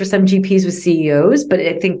this works for some GPs with CEOs, but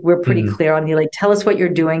I think we're pretty clear on tell us what you're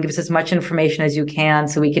doing, give us as much information as you can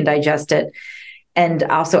so we can digest it. And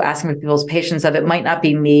also asking for people's patience of it. Might not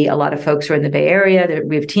be me. A lot of folks are in the Bay Area.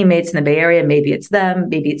 We have teammates in the Bay Area. Maybe it's them.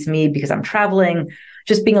 Maybe it's me because I'm traveling.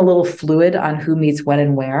 Just being a little fluid on who meets when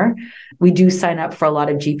and where. We do sign up for a lot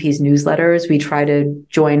of GPs newsletters. We try to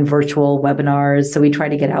join virtual webinars. So we try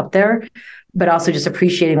to get out there, but also just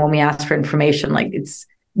appreciating when we ask for information, like, it's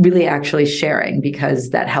really actually sharing, because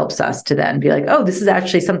that helps us to then be like, oh, this is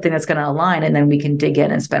actually something that's going to align. And then we can dig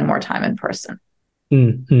in and spend more time in person.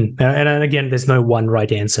 And again, there's no one right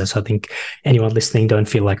answer. So I think anyone listening, don't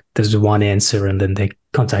feel like there's one answer and then they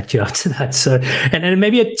contact you after that. So, and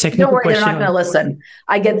maybe a technical Don't worry, question. they're not going to listen.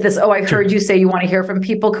 I get this. Oh, I heard you say you want to hear from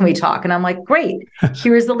people. Can we talk? And I'm like, great.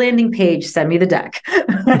 Here's the landing page. Send me the deck.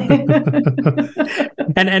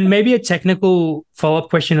 and maybe a technical follow-up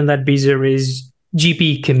question on that, Beezer, is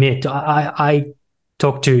GP commit. I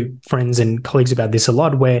talk to friends and colleagues about this a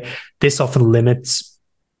lot, where this often limits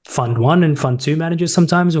Fund 1 and Fund 2 managers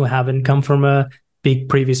sometimes, who haven't come from a big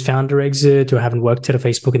previous founder exit or haven't worked at a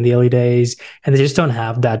Facebook in the early days, and they just don't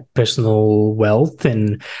have that personal wealth.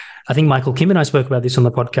 And I think Michael Kim and I spoke about this on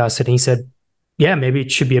the podcast, and he said, yeah, maybe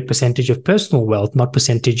it should be a percentage of personal wealth, not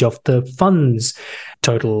percentage of the fund's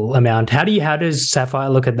total amount. How does Sapphire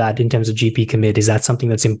look at that in terms of GP commit? Is that something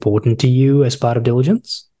that's important to you as part of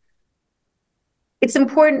diligence? It's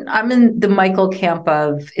important. I'm in the Michael camp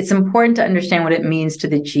of, it's important to understand what it means to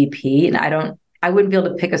the GP. And I wouldn't be able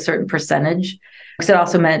to pick a certain percentage, because it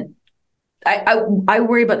also meant I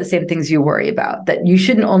worry about the same things you worry about, that you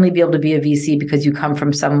shouldn't only be able to be a VC because you come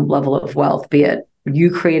from some level of wealth, be it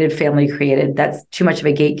you created, family created. That's too much of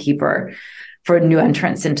a gatekeeper for new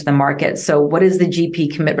entrants into the market. So what does the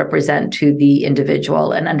GP commit represent to the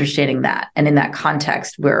individual, and understanding that? And in that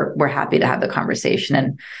context, we're happy to have the conversation.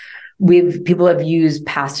 And people have used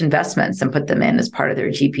past investments and put them in as part of their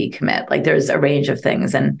GP commit. Like there's a range of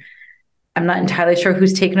things. And I'm not entirely sure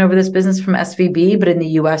who's taken over this business from SVB, but in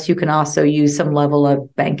the US, you can also use some level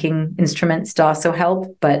of banking instruments to also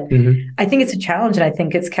help. But I think it's a challenge, and I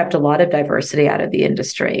think it's kept a lot of diversity out of the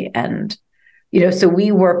industry. And, so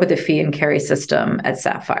we work with a fee and carry system at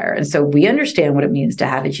Sapphire. And so we understand what it means to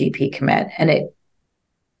have a GP commit, and it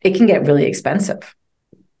can get really expensive.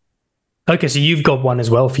 Okay, so you've got one as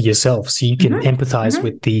well for yourself, so you can empathize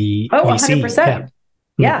with the VC. 100%.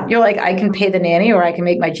 Yeah, you're like, I can pay the nanny, or I can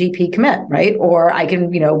make my GP commit, right? Or I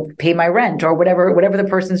can, pay my rent, or whatever the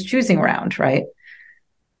person's choosing around, right?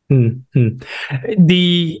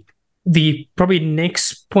 The probably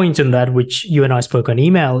next point on that, which you and I spoke on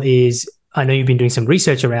email, is I know you've been doing some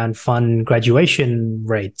research around fund graduation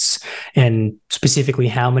rates, and specifically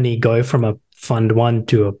how many go from a fund 1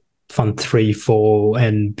 to a fund 3, 4,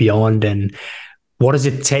 and beyond, and what does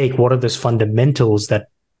it take? What are those fundamentals that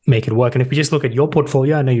make it work? And if we just look at your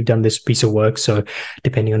portfolio, I know you've done this piece of work, so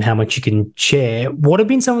depending on how much you can share, what have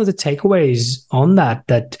been some of the takeaways on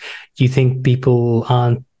that you think people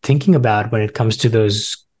aren't thinking about when it comes to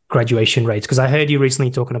those graduation rates? Because I heard you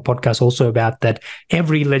recently talk on a podcast also about that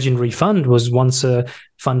every legendary fund was once a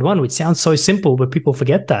fund 1, which sounds so simple, but people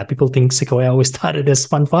forget that. People think Sequoia always started as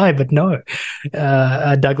fund 5, but no.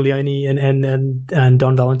 Doug Leone and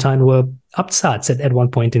Don Valentine were upstarts at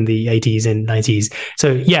one point in the 80s and 90s.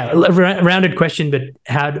 So yeah, a rounded question, but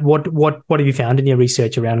what have you found in your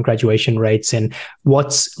research around graduation rates, and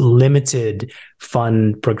what's limited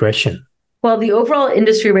fund progression? Well, the overall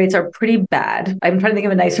industry rates are pretty bad. I'm trying to think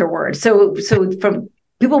of a nicer word. So from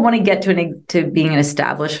people want to get to being an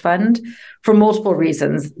established fund for multiple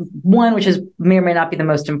reasons. One, which may or may not be the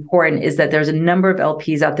most important, is that there's a number of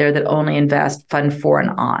LPs out there that only invest fund 4 and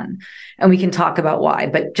on. And we can talk about why,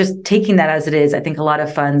 but just taking that as it is, I think a lot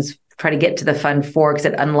of funds try to get to the fund 4 because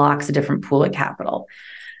it unlocks a different pool of capital.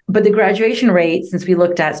 But the graduation rate, since we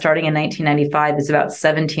looked at starting in 1995, is about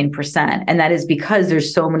 17%. And that is because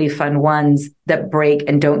there's so many fund 1s that break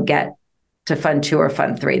and don't get to fund 2 or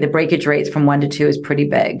fund 3. The breakage rates from 1 to 2 is pretty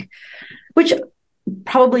big, which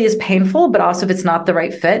probably is painful, but also if it's not the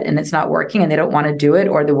right fit and it's not working and they don't want to do it,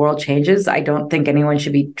 or the world changes, I don't think anyone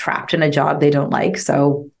should be trapped in a job they don't like.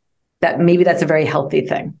 So that's a very healthy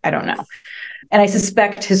thing. I don't know. And I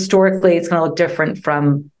suspect historically it's going to look different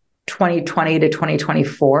from 2020 to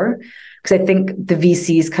 2024, because I think the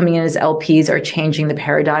VCs coming in as LPs are changing the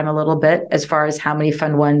paradigm a little bit as far as how many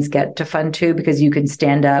fund 1s get to fund 2, because you can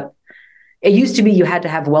stand up. It used to be you had to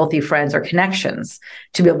have wealthy friends or connections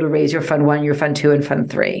to be able to raise your fund 1, your fund 2, and fund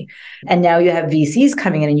 3. And now you have VCs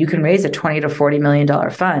coming in and you can raise a $20 to $40 million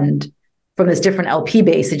fund from this different LP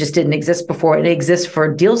base. It just didn't exist before. It exists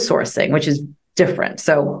for deal sourcing, which is different.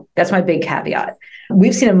 So that's my big caveat.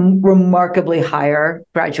 We've seen a remarkably higher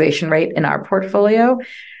graduation rate in our portfolio.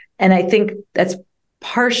 And I think that's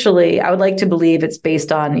partially, I would like to believe it's based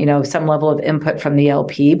on, some level of input from the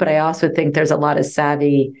LP, but I also think there's a lot of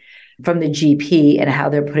savvy from the GP and how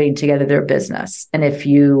they're putting together their business. And if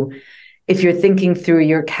you're thinking through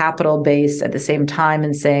your capital base at the same time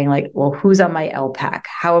and saying like, well, who's on my LPAC?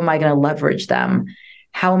 How am I going to leverage them?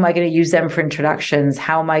 How am I going to use them for introductions?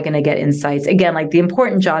 How am I going to get insights? Again, like the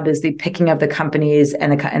important job is the picking of the companies,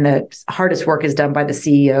 and the hardest work is done by the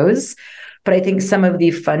CEOs. But I think some of the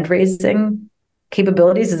fundraising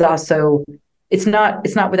capabilities is also, it's not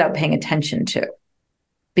without paying attention to,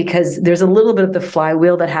 because there's a little bit of the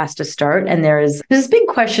flywheel that has to start. And there's this big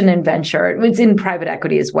question in venture. It's in private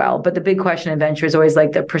equity as well. But the big question in venture is always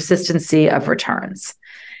like the persistency of returns.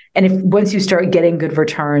 And if once you start getting good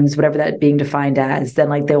returns, whatever that being defined as, then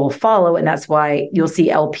like they will follow. And that's why you'll see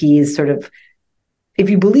LPs sort of, if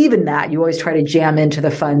you believe in that, you always try to jam into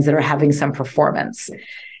the funds that are having some performance.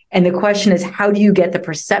 And the question is, how do you get the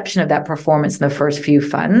perception of that performance in the first few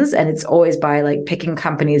funds? And it's always by like picking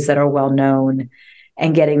companies that are well known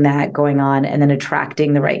and getting that going on, and then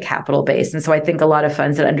attracting the right capital base. And so I think a lot of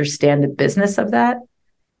funds that understand the business of that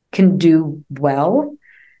can do well.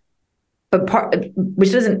 But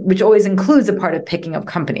which always includes a part of picking up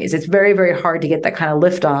companies. It's very, very hard to get that kind of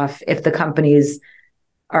lift off if the companies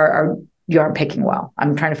you aren't picking well.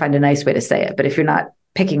 I'm trying to find a nice way to say it, but if you're not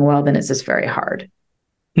picking well, then it's just very hard.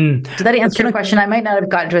 Did that answer your question? I might not have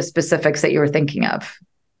gotten to the specifics that you were thinking of.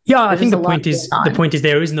 Yeah, I think the point is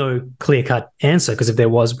there is no clear-cut answer, because if there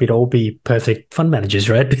was, we'd all be perfect fund managers,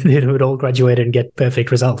 right? We'd all graduate and get perfect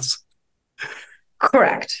results.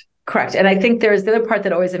 Correct. And I think there's the other part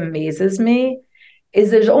that always amazes me is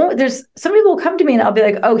there's some people will come to me and I'll be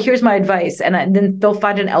like, oh, here's my advice. And then they'll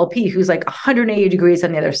find an LP who's like 180 degrees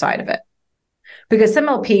on the other side of it. Because some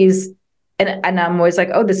LPs, And I'm always like,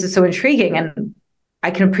 oh, this is so intriguing. And I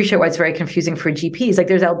can appreciate why it's very confusing for GPs. Like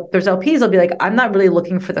there's LPs, they'll be like, I'm not really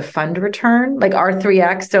looking for the fund return. Like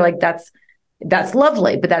R3X, they're like, that's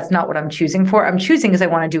lovely, but that's not what I'm choosing for. I'm choosing because I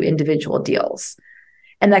want to do individual deals.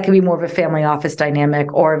 And that can be more of a family office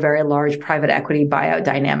dynamic or a very large private equity buyout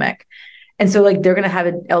dynamic. And so like they're going to have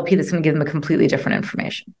an LP that's going to give them a completely different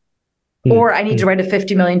information. Or I need to write a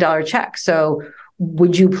 $50 million check. So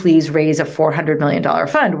would you please raise a $400 million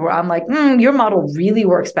fund? Where I'm like, your model really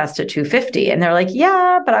works best at 250. And they're like,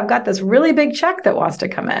 yeah, but I've got this really big check that wants to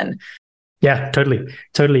come in. Yeah,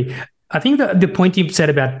 totally. I think the point you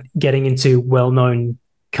said about getting into well-known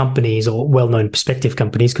companies or well-known prospective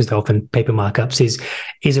companies, because they're often paper markups,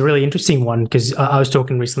 is a really interesting one. Because I was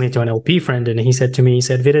talking recently to an LP friend, and he said,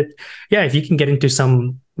 Vidit, yeah, if you can get into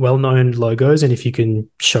some well-known logos, and if you can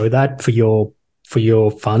show that for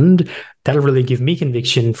your fund, that'll really give me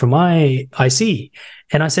conviction for my IC.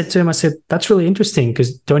 And I said to him, that's really interesting,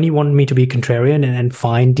 because don't you want me to be contrarian and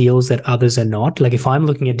find deals that others are not? Like if I'm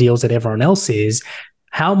looking at deals that everyone else is,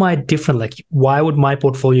 how am I different? Like, why would my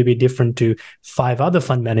portfolio be different to 5 other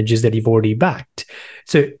fund managers that you've already backed?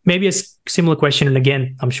 So maybe a similar question. And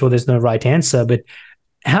again, I'm sure there's no right answer, but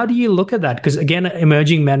how do you look at that? Because again, an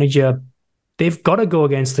emerging manager, they've got to go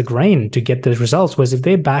against the grain to get those results. Whereas if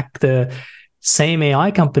they back the same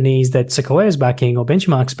AI companies that Sequoia is backing or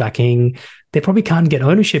Benchmark's backing, they probably can't get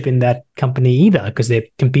ownership in that company either, because they're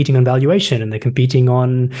competing on valuation and they're competing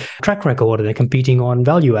on track record and they're competing on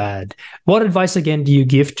value add. What advice, again, do you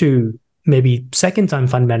give to maybe second-time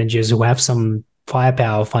fund managers who have some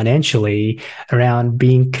firepower financially around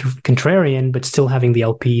being contrarian but still having the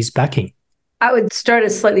LP's backing? I would start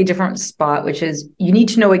a slightly different spot, which is you need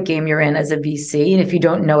to know what game you're in as a VC. And if you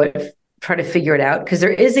don't know it, try to figure it out, because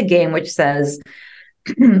there is a game which says,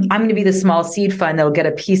 I'm going to be the small seed fund that'll get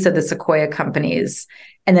a piece of the Sequoia companies.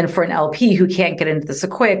 And then for an LP who can't get into the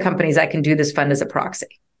Sequoia companies, I can do this fund as a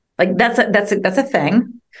proxy. Like that's a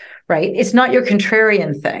thing, right? It's not your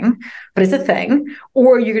contrarian thing, but it's a thing.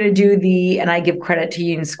 Or you're going to do and I give credit to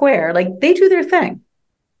Union Square, like they do their thing.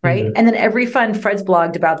 Right. Mm-hmm. And then every fund, Fred's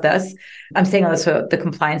blogged about this. I'm saying all this so the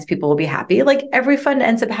compliance people will be happy. Like every fund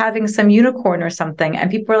ends up having some unicorn or something. And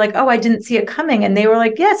people are like, oh, I didn't see it coming. And they were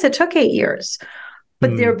like, yes, it took 8 years.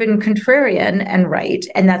 But they've been contrarian and right.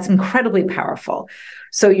 And that's incredibly powerful.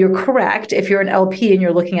 So you're correct. If you're an LP and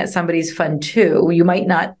you're looking at somebody's fund too, you might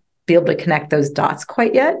not be able to connect those dots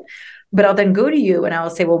quite yet. But I'll then go to you and I will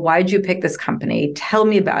say, well, why did you pick this company? Tell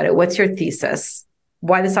me about it. What's your thesis?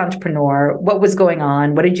 Why this entrepreneur? What was going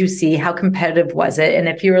on? What did you see? How competitive was it? And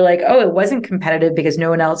if you were like, oh, it wasn't competitive because no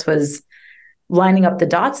one else was lining up the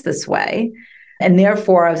dots this way, and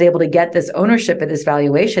therefore I was able to get this ownership at this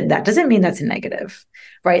valuation, that doesn't mean that's a negative,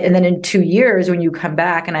 right? And then in 2 years, when you come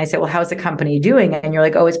back and I say, well, how's the company doing? And you're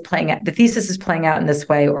like, oh, it's playing out. The thesis is playing out in this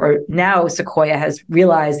way. Or now Sequoia has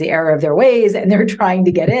realized the error of their ways and they're trying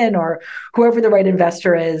to get in, or whoever the right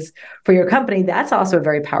investor is for your company. That's also a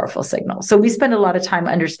very powerful signal. So we spend a lot of time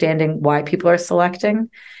understanding why people are selecting.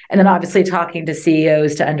 And then obviously talking to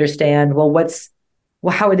CEOs to understand, well,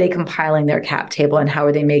 how are they compiling their cap table and how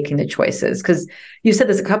are they making the choices? Because you said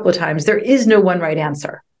this a couple of times, there is no one right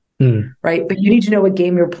answer, right? But you need to know what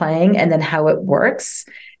game you're playing and then how it works.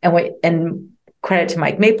 And credit to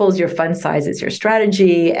Mike Maples, your fund size is your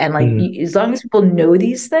strategy. And as long as people know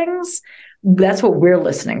these things, that's what we're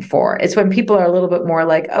listening for. It's when people are a little bit more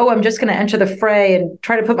like, oh, I'm just going to enter the fray and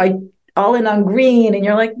try to put my all in on green. And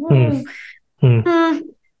you're like,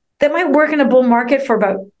 that might work in a bull market for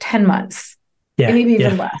about 10 months. Yeah, maybe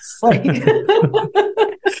even less. Like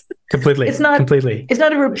completely. It's not a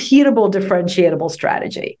repeatable, differentiatable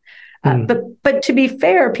strategy. But to be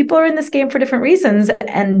fair, people are in this game for different reasons.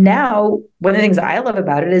 And now one of the things I love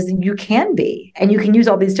about it is you can be, and you can use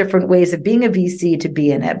all these different ways of being a VC to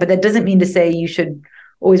be in it. But that doesn't mean to say you should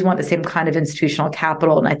always want the same kind of institutional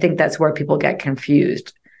capital. And I think that's where people get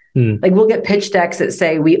confused. Like we'll get pitch decks that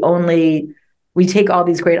say we take all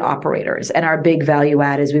these great operators and our big value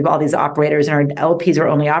add is we have all these operators and our LPs are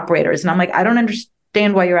only operators. And I'm like, I don't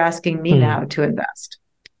understand why you're asking me now to invest.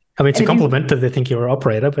 I mean, it's a compliment that they think you're an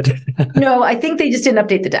operator, but no, I think they just didn't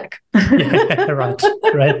update the deck.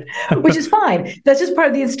 Right. Which is fine. That's just part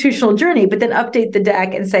of the institutional journey, but then update the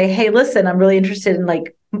deck and say, hey, listen, I'm really interested in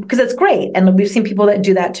because that's great. And we've seen people that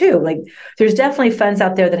do that too. Like there's definitely funds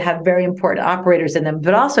out there that have very important operators in them,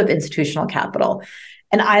 but also have institutional capital.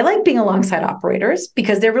 And I like being alongside operators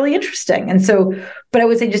because they're really interesting. And so, but I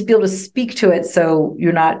would say just be able to speak to it. So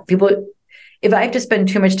you're not if I have to spend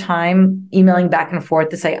too much time emailing back and forth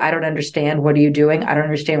to say, I don't understand, what are you doing? I don't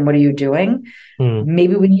understand, what are you doing?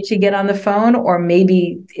 Maybe we need to get on the phone, or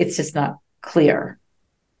maybe it's just not clear.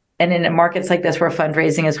 And in markets like this where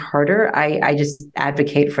fundraising is harder, I just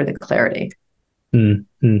advocate for the clarity.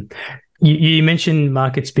 Mm-hmm. You mentioned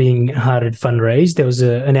markets being harder to fundraise. There was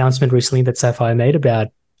an announcement recently that Sapphire made about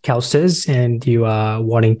CalSTRS, and you are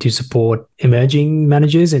wanting to support emerging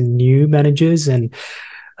managers and new managers. And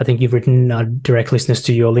I think you've written direct listeners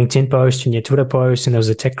to your LinkedIn post and your Twitter post, and there was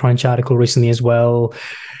a TechCrunch article recently as well.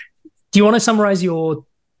 Do you want to summarize your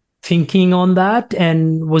thinking on that?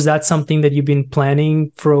 And was that something that you've been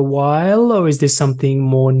planning for a while, or is this something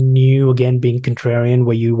more new, again, being contrarian,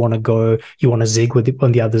 where you want to zig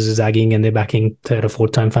when the others are zagging and they're backing third or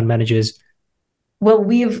fourth time fund managers? Well,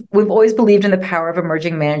 we've always believed in the power of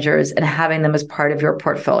emerging managers and having them as part of your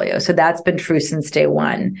portfolio. So that's been true since day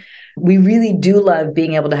one. We really do love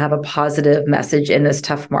being able to have a positive message in this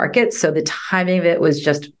tough market. So the timing of it was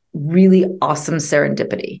just really awesome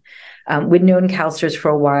serendipity. We'd known CalSTRS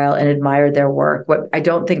for a while and admired their work. What I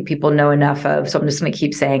don't think people know enough of, so I'm just going to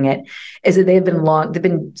keep saying it, is that they've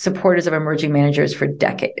been supporters of emerging managers for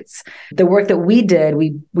decades. The work that we did,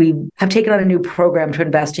 we have taken on a new program to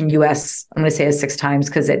invest in US, I'm going to say it 6 times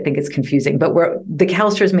because I think it's confusing, but the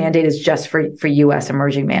CalSTRS mandate is just for US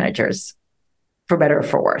emerging managers, for better or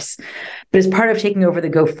for worse. But as part of taking over the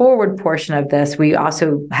go forward portion of this, we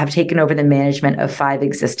also have taken over the management of 5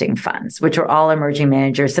 existing funds, which are all emerging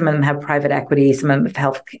managers. Some of them have private equity, some of them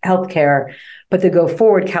have healthcare. But the go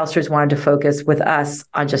forward, CalSTRS wanted to focus with us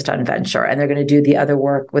on venture, and they're going to do the other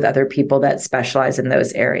work with other people that specialize in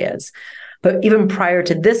those areas. But even prior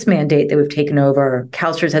to this mandate that we've taken over,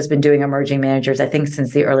 CalSTRS has been doing emerging managers, I think,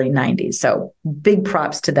 since the early 90s. So big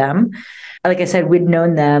props to them. Like I said, we'd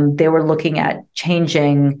known them. They were looking at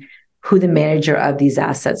changing who the manager of these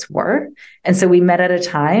assets were. And so we met at a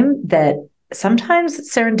time that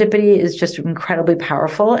sometimes serendipity is just incredibly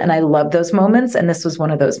powerful. And I love those moments. And this was one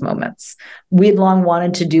of those moments. We'd long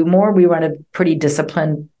wanted to do more. We run a pretty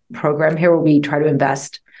disciplined program here where we try to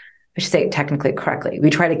invest, I should say it technically correctly. We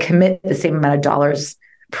try to commit the same amount of dollars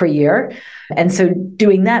per year. And so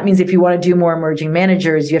doing that means if you want to do more emerging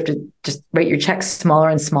managers, you have to just write your checks smaller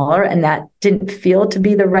and smaller. And that didn't feel to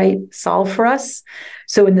be the right solve for us.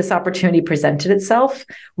 So when this opportunity presented itself,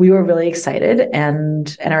 we were really excited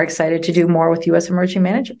and are excited to do more with US emerging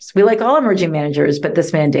managers. We like all emerging managers, but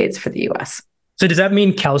this mandate's for the US. So does that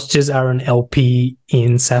mean CalSTRS are an LP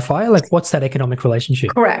in Sapphire? Like, what's that economic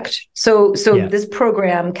relationship? Correct. So This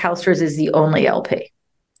program, CalSTRS is the only LP.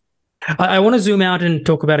 I want to zoom out and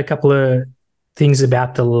talk about a couple of things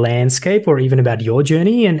about the landscape or even about your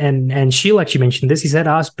journey. And Sheila actually mentioned this. He said,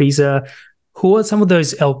 ask Beezer, who are some of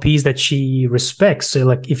those LPs that she respects? So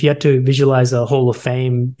like if you had to visualize a Hall of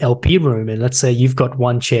Fame LP room, and let's say you've got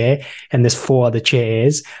one chair and there's 4 other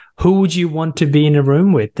chairs, who would you want to be in a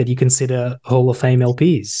room with that you consider Hall of Fame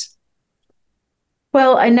LPs?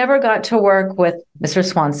 Well, I never got to work with Mr.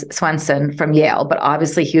 Swenson from Yale, but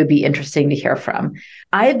obviously he would be interesting to hear from.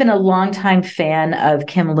 I have been a longtime fan of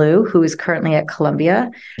Kim Liu, who is currently at Columbia.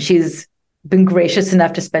 She's been gracious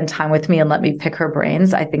enough to spend time with me and let me pick her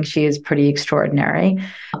brains. I think she is pretty extraordinary.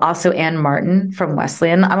 Also, Anne Martin from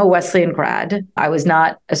Wesleyan. I'm a Wesleyan grad. I was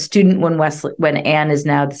not a student when Anne is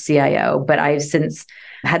now the CIO, but I've since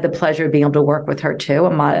had the pleasure of being able to work with her too.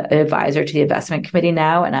 I'm an advisor to the investment committee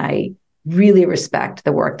now, and I really respect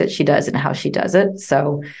the work that she does and how she does it.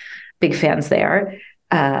 So big fans there.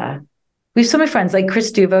 We have so many friends, like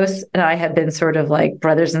Chris Duvos and I have been sort of like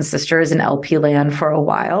brothers and sisters in LP land for a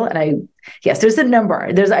while. And there's a number.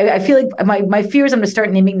 I feel like my fear is I'm going to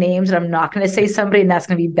start naming names and I'm not going to say somebody and that's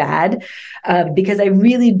going to be bad because I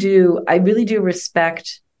really do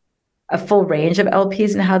respect a full range of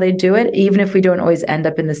LPs and how they do it, even if we don't always end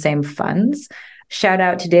up in the same funds. Shout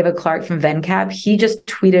out to David Clark from Vencap. He just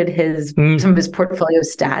tweeted some of his portfolio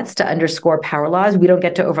stats to underscore power laws. We don't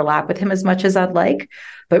get to overlap with him as much as I'd like,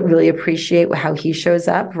 but really appreciate how he shows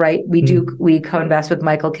up, right? We co-invest with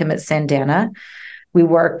Michael Kim at Sandana. We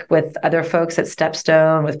work with other folks at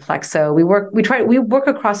Stepstone, with Plexo. We work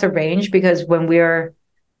across a range because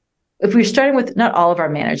if we're starting with not all of our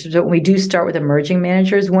managers, but when we do start with emerging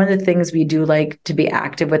managers, one of the things we do like to be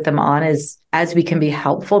active with them on is as we can be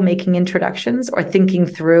helpful making introductions or thinking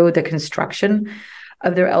through the construction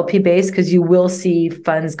of their LP base, because you will see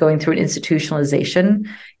funds going through an institutionalization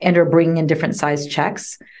and or bringing in different size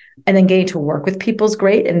checks. And then getting to work with people is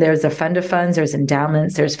great. And there's a fund of funds, there's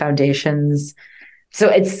endowments, there's foundations. So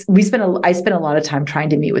I spend a lot of time trying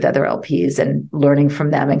to meet with other LPs and learning from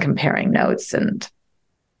them and comparing notes, and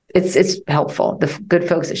it's helpful. The good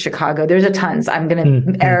folks at Chicago, there's a tons. I'm going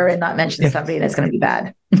to err and not mention somebody, and it's going to be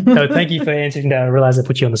bad. No, thank you for answering that. I realized I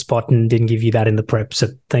put you on the spot and didn't give you that in the prep. So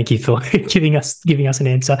thank you for giving us an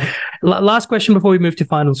answer. Last question before we move to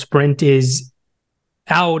final sprint is,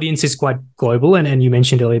 our audience is quite global, and you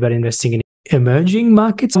mentioned earlier about investing in emerging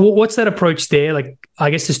markets. What's that approach there? Like, I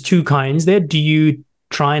guess there's two kinds there. Do you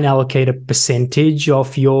try and allocate a percentage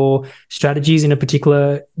of your strategies in a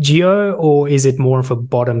particular geo, or is it more of a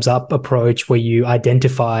bottoms up approach where you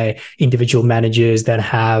identify individual managers that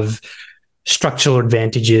have structural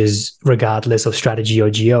advantages regardless of strategy or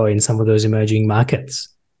geo in some of those emerging markets?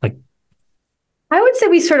 Like, I would say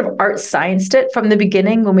we sort of art scienced it from the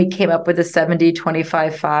beginning when we came up with the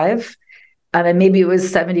 70-25-5. And maybe it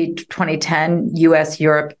was 70-20-10 US,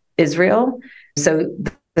 Europe, Israel. So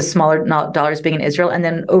the smaller dollars being in Israel. And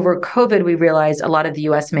then over COVID, we realized a lot of the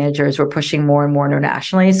US managers were pushing more and more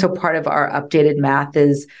internationally. So part of our updated math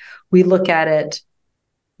is we look at it,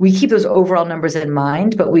 we keep those overall numbers in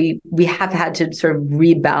mind, but we have had to sort of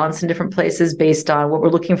rebalance in different places based on what we're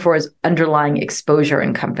looking for is underlying exposure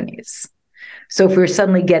in companies. So if we're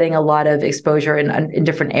suddenly getting a lot of exposure in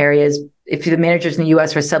different areas, if the managers in the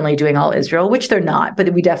US are suddenly doing all Israel, which they're not,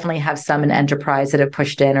 but we definitely have some in enterprise that have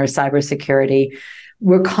pushed in, or cybersecurity,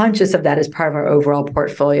 we're conscious of that as part of our overall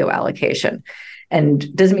portfolio allocation.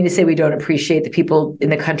 And doesn't mean to say we don't appreciate the people in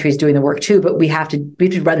the countries doing the work too, but we have to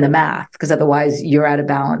run the math, because otherwise you're out of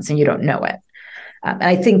balance and you don't know it. And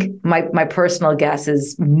I think my personal guess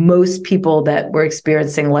is most people that were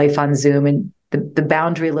experiencing life on Zoom and the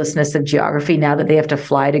boundarylessness of geography, now that they have to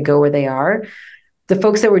fly to go where they are, the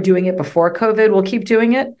folks that were doing it before COVID will keep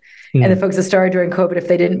doing it. And the folks that started during COVID, if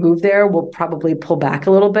they didn't move there, will probably pull back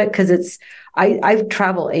a little bit, because I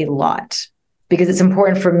travel a lot because it's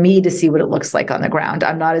important for me to see what it looks like on the ground.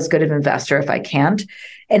 I'm not as good of an investor if I can't.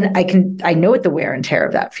 And I know what the wear and tear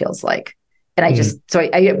of that feels like. And I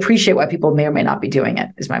appreciate why people may or may not be doing it,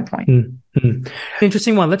 is my point.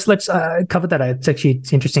 Interesting one. Let's cover that.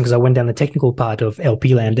 It's interesting because I went down the technical part of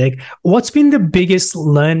LP land. What's been the biggest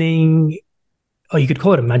learning, or you could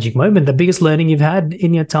call it a magic moment, the biggest learning you've had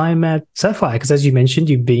in your time at Sapphire? Because as you mentioned,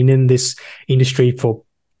 you've been in this industry for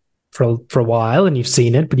a while and you've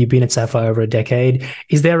seen it, but you've been at Sapphire over a decade.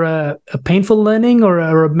 Is there a painful learning or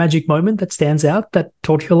a magic moment that stands out that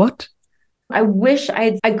taught you a lot? I wish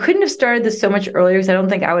I couldn't have started this so much earlier, because I don't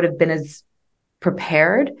think I would have been as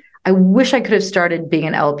prepared. I wish I could have started being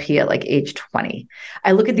an LP at like age 20.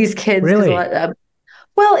 I look at these kids. Really?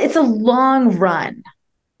 Well, it's a long run,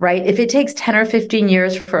 right? If it takes 10 or 15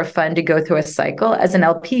 years for a fund to go through a cycle, as an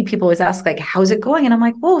LP, people always ask, like, how's it going? And I'm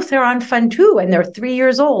like, well, if they're on fund 2 and they're 3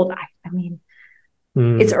 years old, I mean,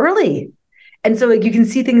 it's early. And so like you can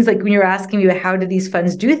see things like when you're asking me, how do these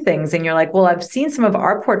funds do things? And you're like, well, I've seen some of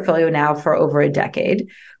our portfolio now for over a decade,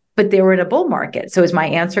 but they were in a bull market. So is my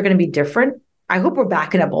answer going to be different? I hope we're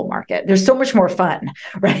back in a bull market. There's so much more fun,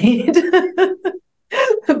 right?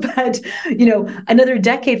 But, another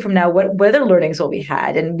decade from now, what other learnings will be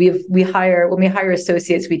had? And when we hire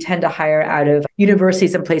associates, we tend to hire out of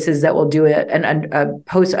universities and places that will do a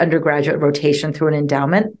post-undergraduate rotation through an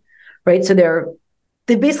endowment, right? So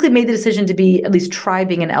they basically made the decision to at least try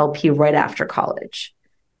being an LP right after college.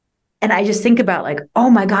 And I just think about like, oh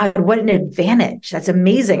my God, what an advantage. That's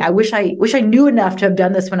amazing. I wish I knew enough to have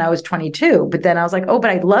done this when I was 22. But then I was like, oh, but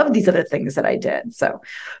I love these other things that I did. So,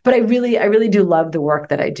 but I really do love the work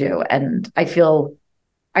that I do. And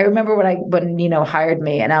I remember when Nino hired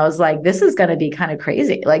me and I was like, this is going to be kind of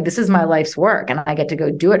crazy. Like, this is my life's work and I get to go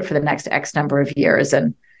do it for the next X number of years.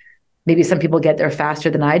 And maybe some people get there faster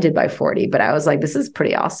than I did by 40, but I was like, this is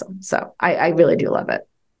pretty awesome. So I really do love it.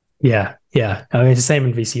 Yeah. I mean, it's the same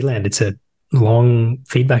in VC land. It's a long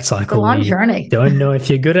feedback cycle. It's a long journey. You don't know if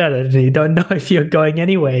you're good at it, and you don't know if you're going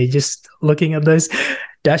anywhere. You're just looking at those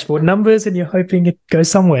dashboard numbers and you're hoping it goes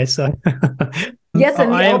somewhere. So yes,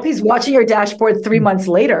 and the LP's watching your dashboard 3 months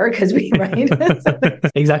later because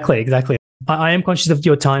right? Exactly. I am conscious of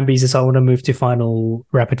your time, Beezer, so I want to move to final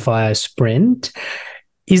rapid fire sprint.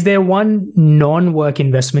 Is there one non-work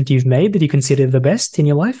investment you've made that you consider the best in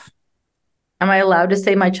your life? Am I allowed to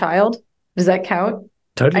say my child? Does that count?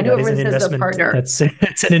 Totally. I know everyone says a partner. It's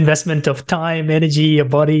an investment of time, energy, your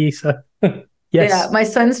body. So yes. Yeah, my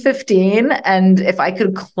son's 15. And if I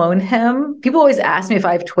could clone him, people always ask me if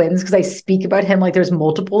I have twins because I speak about him like there's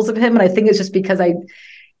multiples of him. And I think it's just because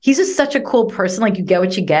he's just such a cool person. Like you get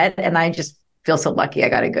what you get. And I just feel so lucky I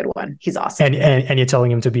got a good one. He's awesome. And you're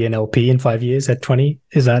telling him to be an LP in 5 years at 20?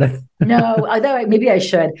 Is that it? No, maybe I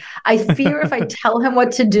should. I fear if I tell him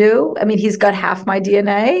what to do, I mean, he's got half my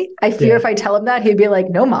DNA. I fear if I tell him that, he'd be like,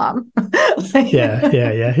 no, mom.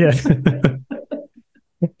 Yeah.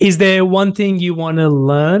 Is there one thing you want to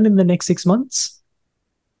learn in the next 6 months?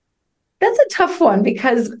 That's a tough one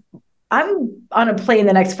because I'm on a plane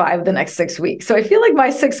the next 6 weeks. So I feel like my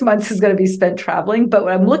 6 months is going to be spent traveling. But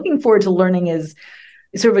what I'm looking forward to learning is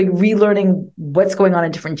sort of like relearning what's going on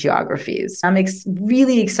in different geographies. I'm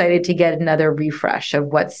really excited to get another refresh of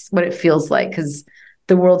what it feels like, because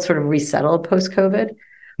the world sort of resettled post-COVID.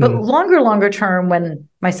 But longer term, when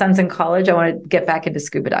my son's in college, I want to get back into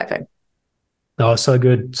scuba diving. Oh, so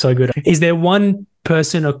good. So good. Is there one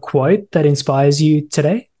person or quote that inspires you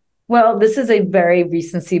today? Well, this is a very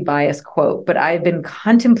recency bias quote, but I've been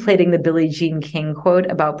contemplating the Billie Jean King quote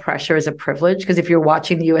about pressure as a privilege. Because if you're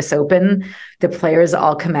watching the US Open, the players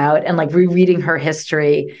all come out and like rereading her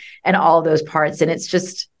history and all those parts. And it's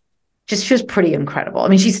just she was pretty incredible. I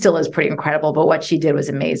mean, she still is pretty incredible, but what she did was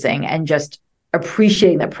amazing. And just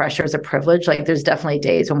appreciating that pressure as a privilege. Like there's definitely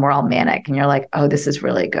days when we're all manic and you're like, oh, this is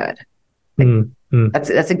really good. That's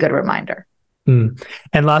a good reminder.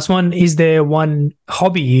 And last one, is there one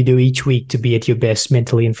hobby you do each week to be at your best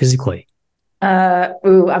mentally and physically?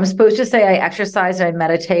 I'm supposed to say I exercise and I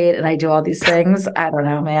meditate and I do all these things. I don't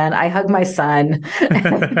know, man. I hug my son.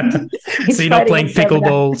 So you're not playing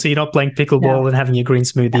pickleball. So you're not playing pickleball and having your green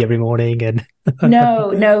smoothie every morning. And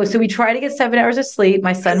No. So we try to get 7 hours of sleep.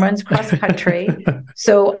 My son runs cross country.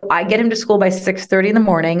 So I get him to school by 6:30 in the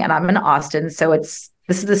morning, and I'm in Austin. So this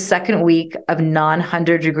is the second week of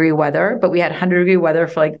non-100-degree weather, but we had 100-degree weather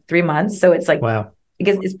for like 3 months. So it's like, wow.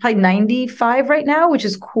 It's probably 95 right now, which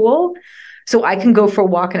is cool. So I can go for a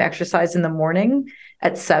walk and exercise in the morning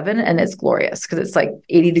at 7, and it's glorious because it's like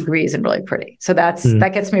 80 degrees and really pretty. So that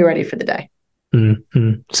gets me ready for the day.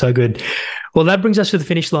 So good. Well, that brings us to the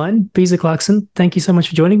finish line. Beezer Clarkson, thank you so much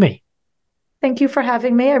for joining me. Thank you for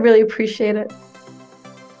having me. I really appreciate it.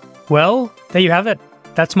 Well, there you have it.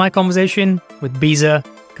 That's my conversation with Beezer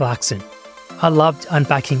Clarkson. I loved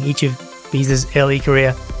unpacking each of Beezer's early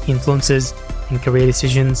career influences and career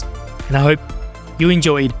decisions, and I hope you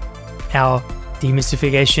enjoyed our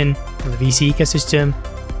demystification of the VC ecosystem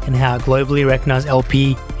and how a globally recognized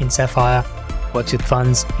LP in Sapphire works with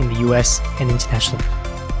funds in the US and internationally.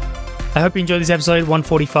 I hope you enjoyed this episode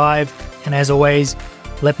 145, and as always,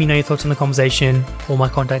 let me know your thoughts on the conversation. All my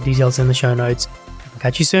contact details in the show notes. I'll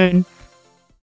catch you soon.